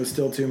 12, and it was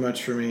still too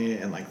much for me,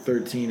 and like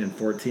 13 and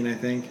 14, I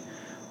think.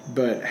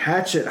 But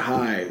Hatchet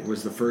High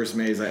was the first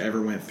maze I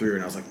ever went through,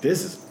 and I was like,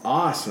 this is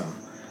awesome.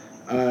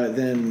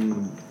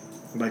 Then,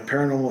 like,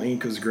 Paranormal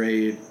Inc. was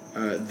great.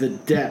 The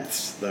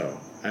Depths, though,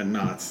 at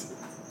Knott's.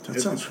 That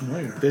sounds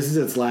familiar. This is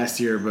its last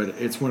year, but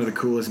it's one of the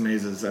coolest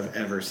mazes I've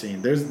ever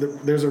seen.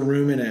 There's a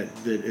room in it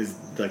that is,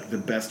 like, the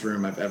best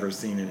room I've ever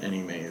seen in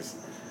any maze.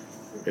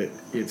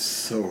 It's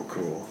so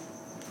cool.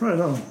 Right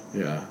on.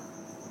 Yeah.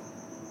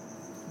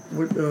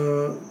 What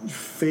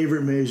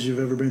favorite maze you've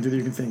ever been to that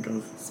you can think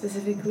of?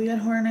 Specifically at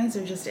Horror Nights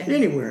or just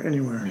Anywhere.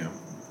 Yeah.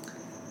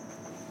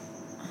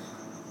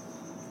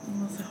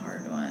 What's a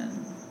hard one?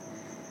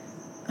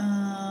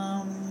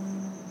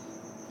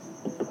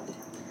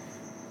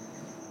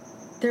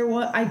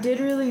 I did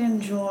really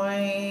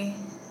enjoy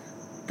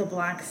the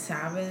Black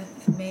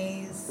Sabbath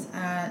maze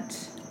at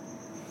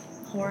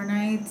Horror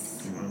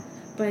Nights.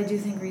 Mm-hmm. But I do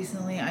think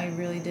recently I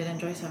really did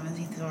enjoy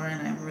 17th Floor,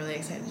 and I'm really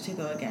excited to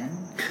go again.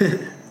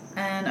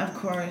 And of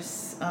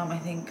course, I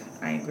think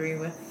I agree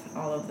with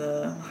all of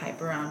the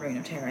hype around Reign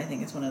of Terror. I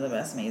think it's one of the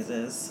best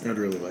mazes. I'd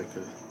really like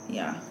to.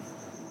 Yeah.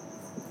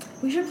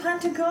 We should plan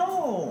to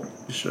go.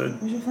 You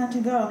should. We should plan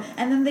to go.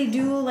 And then they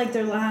do like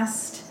their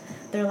last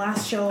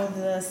show of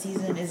the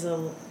season is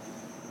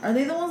are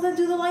they the ones that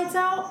do the lights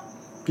out?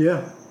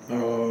 Yeah.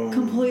 Oh.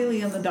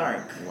 Completely in the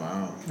dark.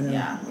 Wow.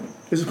 Yeah.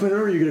 Is it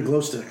clear or you get a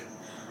glow stick?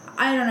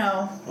 I don't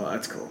know. Well,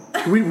 that's cool.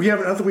 we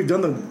haven't. I don't think we've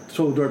done the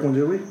Total Dark one,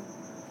 did we?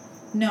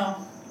 No.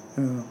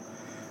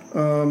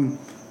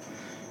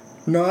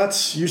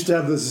 Knott's used to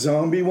have the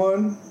zombie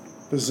one,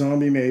 the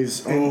zombie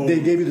maze, and they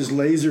gave you this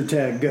laser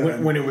tag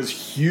gun. When it was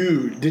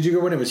huge. Did you go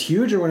when it was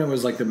huge or when it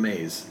was like the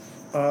maze?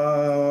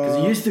 Because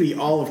it used to be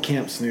all of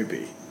Camp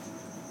Snoopy.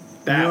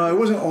 No, it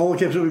wasn't all of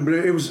Camp Snoopy, but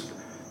it was.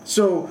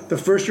 So the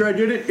first year I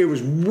did it, it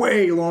was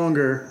way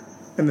longer,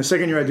 and the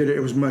second year I did it,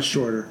 it was much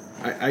shorter.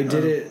 I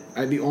did it.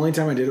 The only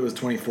time I did it was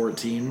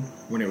 2014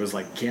 when it was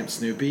like Camp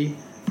Snoopy.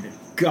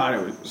 God,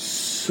 it was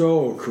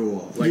so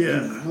cool. Like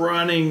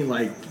running,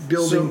 like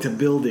building to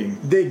building.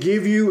 They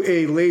give you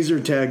a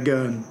laser tag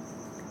gun,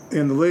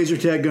 and the laser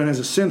tag gun has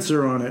a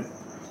sensor on it.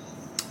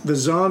 The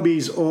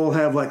zombies all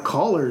have like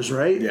collars,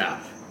 right? Yeah.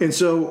 And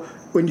so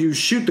when you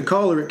shoot the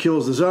collar, it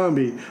kills the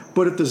zombie.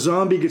 But if the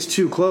zombie gets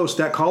too close,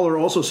 that collar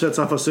also sets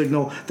off a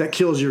signal that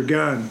kills your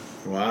gun.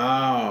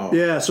 Wow.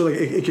 Yeah, so like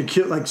it could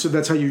kill. Like so,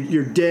 that's how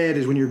you're dead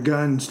is when your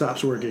gun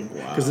stops working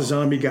because the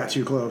zombie got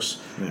too close.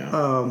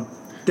 Yeah.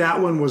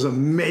 That one was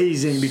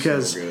amazing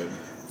because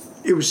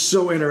it was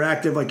so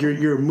interactive. Like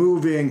you're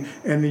moving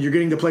and then you're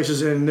getting to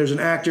places and there's an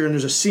actor and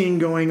there's a scene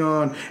going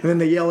on and then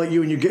they yell at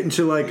you and you get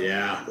into like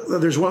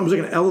there's one it was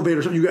like an elevator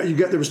or something. You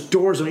got there was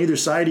doors on either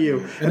side of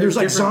you and there's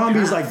like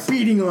zombies paths. Like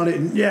beating on it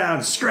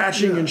and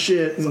scratching and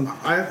shit. And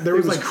there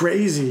was like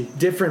crazy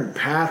different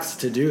paths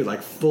to do,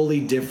 like fully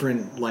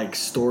different like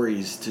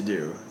stories to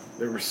do.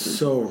 They were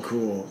so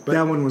cool. But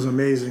that one was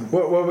amazing.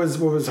 What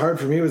was hard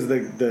for me was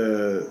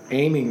the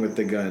aiming with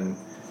the gun.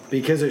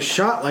 Because it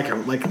shot like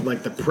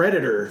the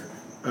Predator,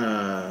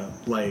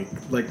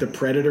 like the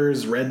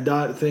Predator's red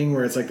dot thing,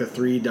 where it's like the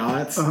 3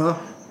 dots.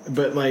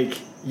 But like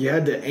you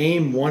had to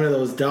aim one of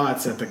those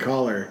dots at the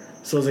collar,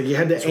 so it's like you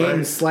had to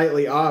aim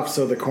slightly off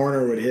so the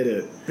corner would hit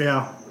it.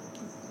 Yeah.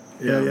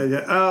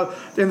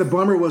 And the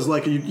bummer was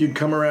like you'd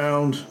come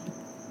around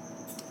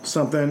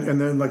something,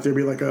 and then like there'd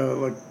be like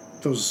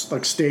those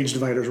like stage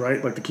dividers,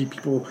 right? Like to keep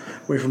people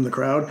away from the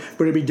crowd.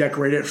 But it'd be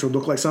decorated so it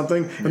looked like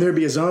something. And there'd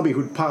be a zombie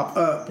who'd pop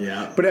up.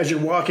 Yeah. But as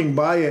you're walking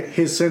by it,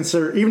 his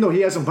sensor, even though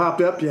he hasn't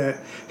popped up yet,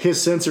 his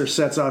sensor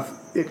sets off.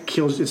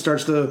 It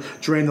starts to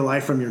drain the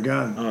life from your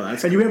gun. Oh,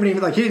 that's and cool. You haven't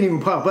even, like, he didn't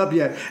even pop up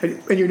yet.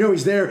 And you know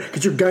he's there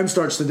because your gun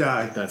starts to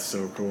die. That's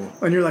so cool.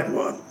 And you're like,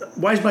 what?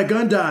 Why is my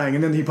gun dying?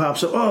 And then he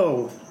pops up.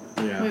 Oh.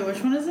 Yeah. Wait,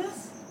 which one is this?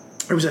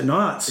 It was at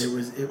Knott's. It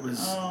was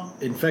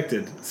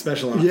Infected.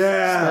 Special Ops.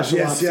 Yeah.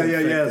 Special Ops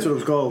Infected. That's what it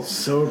was called.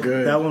 So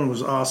good. That one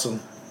was awesome.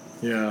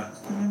 Yeah.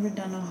 I've never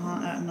done a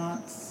haunt at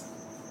Knott's.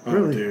 Oh,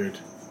 really? Dude.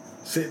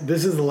 See,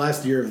 this is the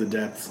last year of the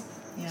depths.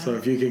 Yeah. So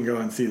if you can go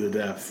and see the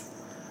depths,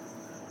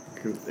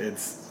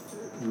 it's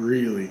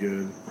really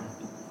good.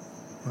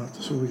 Well,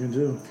 that's what we can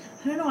do.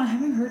 I don't know. I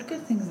haven't heard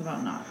good things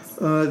about Knott's.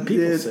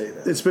 People say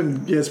that. It's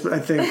been, I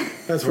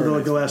think, that's for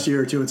the last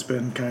year or two, it's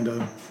been kind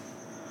of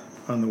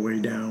on the way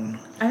down.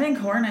 I think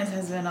Horror Nights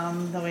has been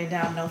on the way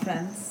down, no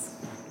offense.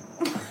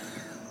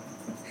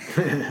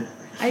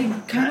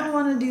 I kind of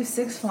want to do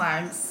Six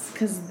Flags,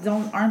 because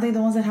aren't they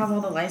the ones that have all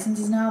the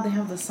licenses now? They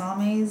have the Saw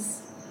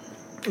Maze.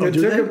 Oh,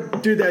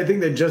 dude, I think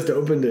they just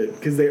opened it,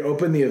 because they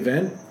opened the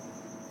event,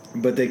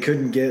 but they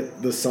couldn't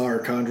get the Saw or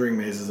Conjuring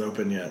mazes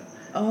open yet.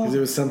 Oh. Because it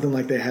was something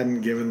like they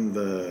hadn't given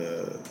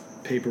the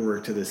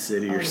paperwork to the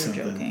city or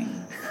something. You're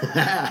joking.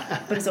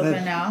 But it's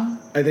open now?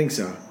 I think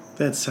so.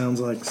 That sounds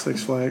like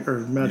Six Flags or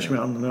Magic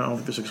Mountain. I don't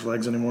think they're Six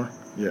Flags anymore.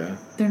 Yeah.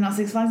 They're not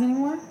Six Flags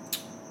anymore?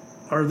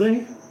 Are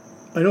they?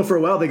 I know for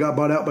a while they got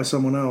bought out by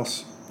someone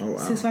else. Oh, wow.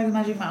 Six Flags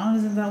Magic Mountain,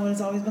 isn't that what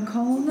it's always been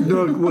called?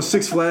 No, well,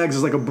 Six Flags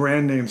is like a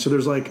brand name. So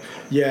there's like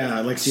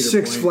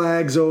Six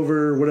Flags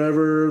over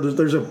whatever.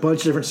 There's a bunch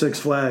of different Six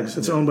Flags.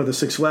 It's owned by the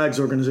Six Flags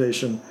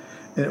organization.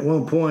 And at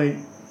one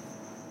point,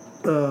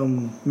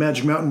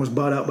 Magic Mountain was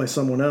bought out by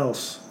someone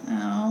else.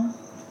 Oh,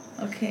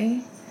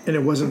 okay. And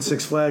it wasn't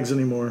Six Flags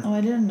anymore. Oh, I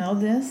didn't know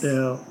this.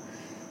 Yeah.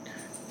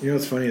 You know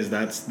what's funny is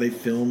they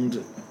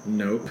filmed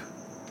Nope.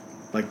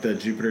 Like the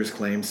Jupiter's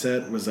Claim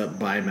set was up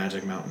by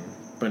Magic Mountain.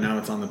 But now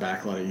it's on the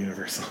back lot of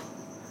Universal.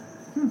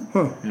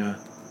 Huh.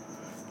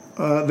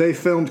 Yeah. They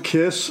filmed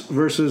Kiss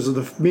versus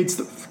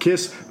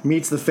Kiss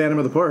meets the Phantom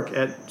of the Park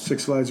at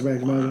Six Flags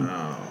Magic Mountain.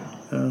 Wow.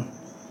 So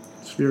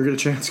if you ever get a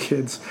chance,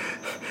 kids,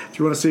 if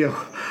you want to see a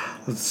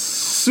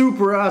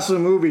super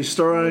awesome movie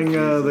starring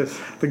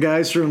the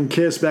guys from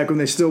Kiss back when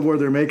they still wore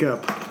their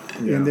makeup.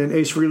 Yeah. And then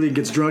Ace Frehley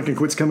gets drunk and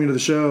quits coming to the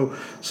show,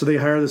 so they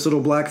hire this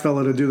little black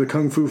fella to do the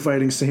kung fu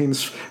fighting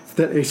scenes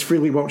that Ace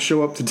Frehley won't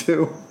show up to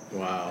do.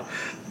 Wow.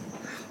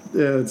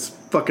 Yeah, it's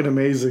fucking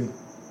amazing.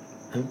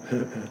 I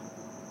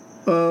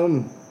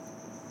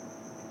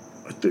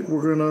think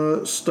we're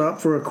gonna stop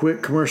for a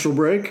quick commercial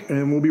break,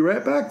 and we'll be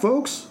right back,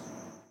 folks.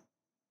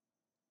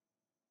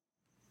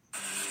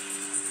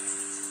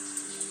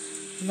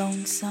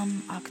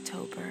 Lonesome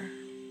October,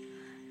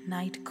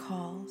 night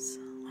calls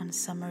on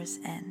summer's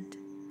end,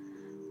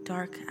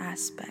 dark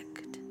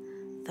aspect,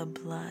 the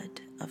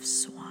blood of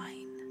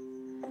swine.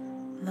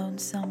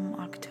 Lonesome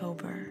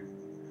October,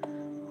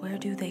 where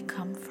do they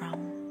come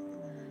from?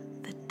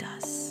 The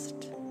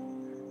dust,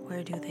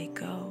 where do they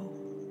go?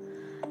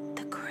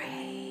 The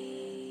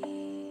grave.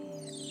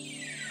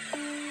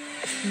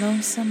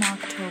 Lonesome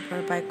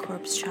October by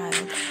Corpse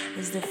Child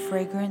is the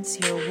fragrance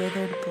your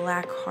withered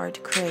black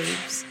heart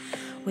craves,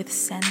 with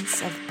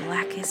scents of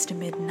blackest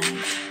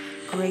midnight,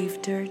 grave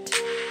dirt,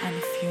 and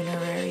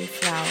funerary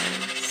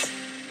flowers.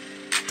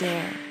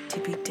 Dare to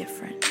be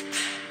different.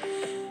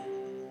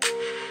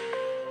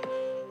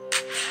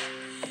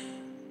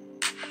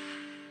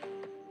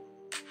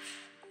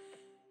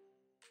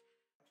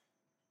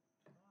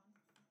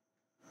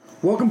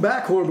 Welcome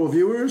back, horrible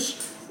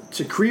viewers.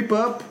 To creep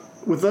up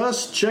with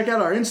us, check out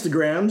our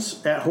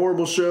Instagrams at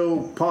Horrible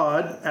Show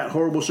Pod, at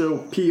Horrible Show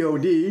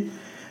POD.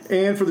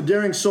 And for the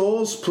daring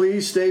souls,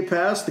 please stay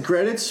past the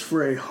credits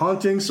for a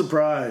haunting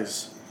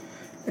surprise.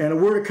 And a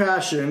word of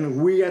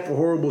caution, we at the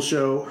Horrible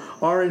Show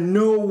are in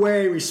no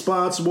way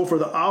responsible for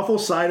the awful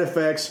side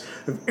effects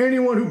of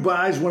anyone who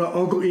buys one of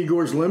Uncle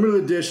Igor's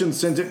limited edition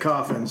scented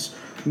coffins.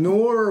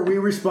 Nor are we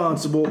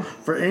responsible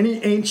for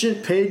any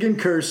ancient pagan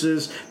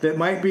curses that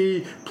might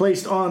be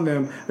placed on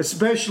them,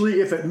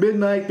 especially if at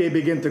midnight they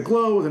begin to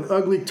glow with an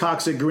ugly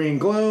toxic green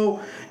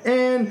glow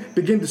and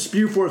begin to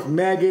spew forth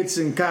maggots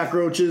and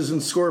cockroaches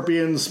and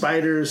scorpions,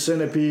 spiders,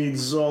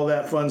 centipedes, all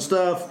that fun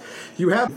stuff. You have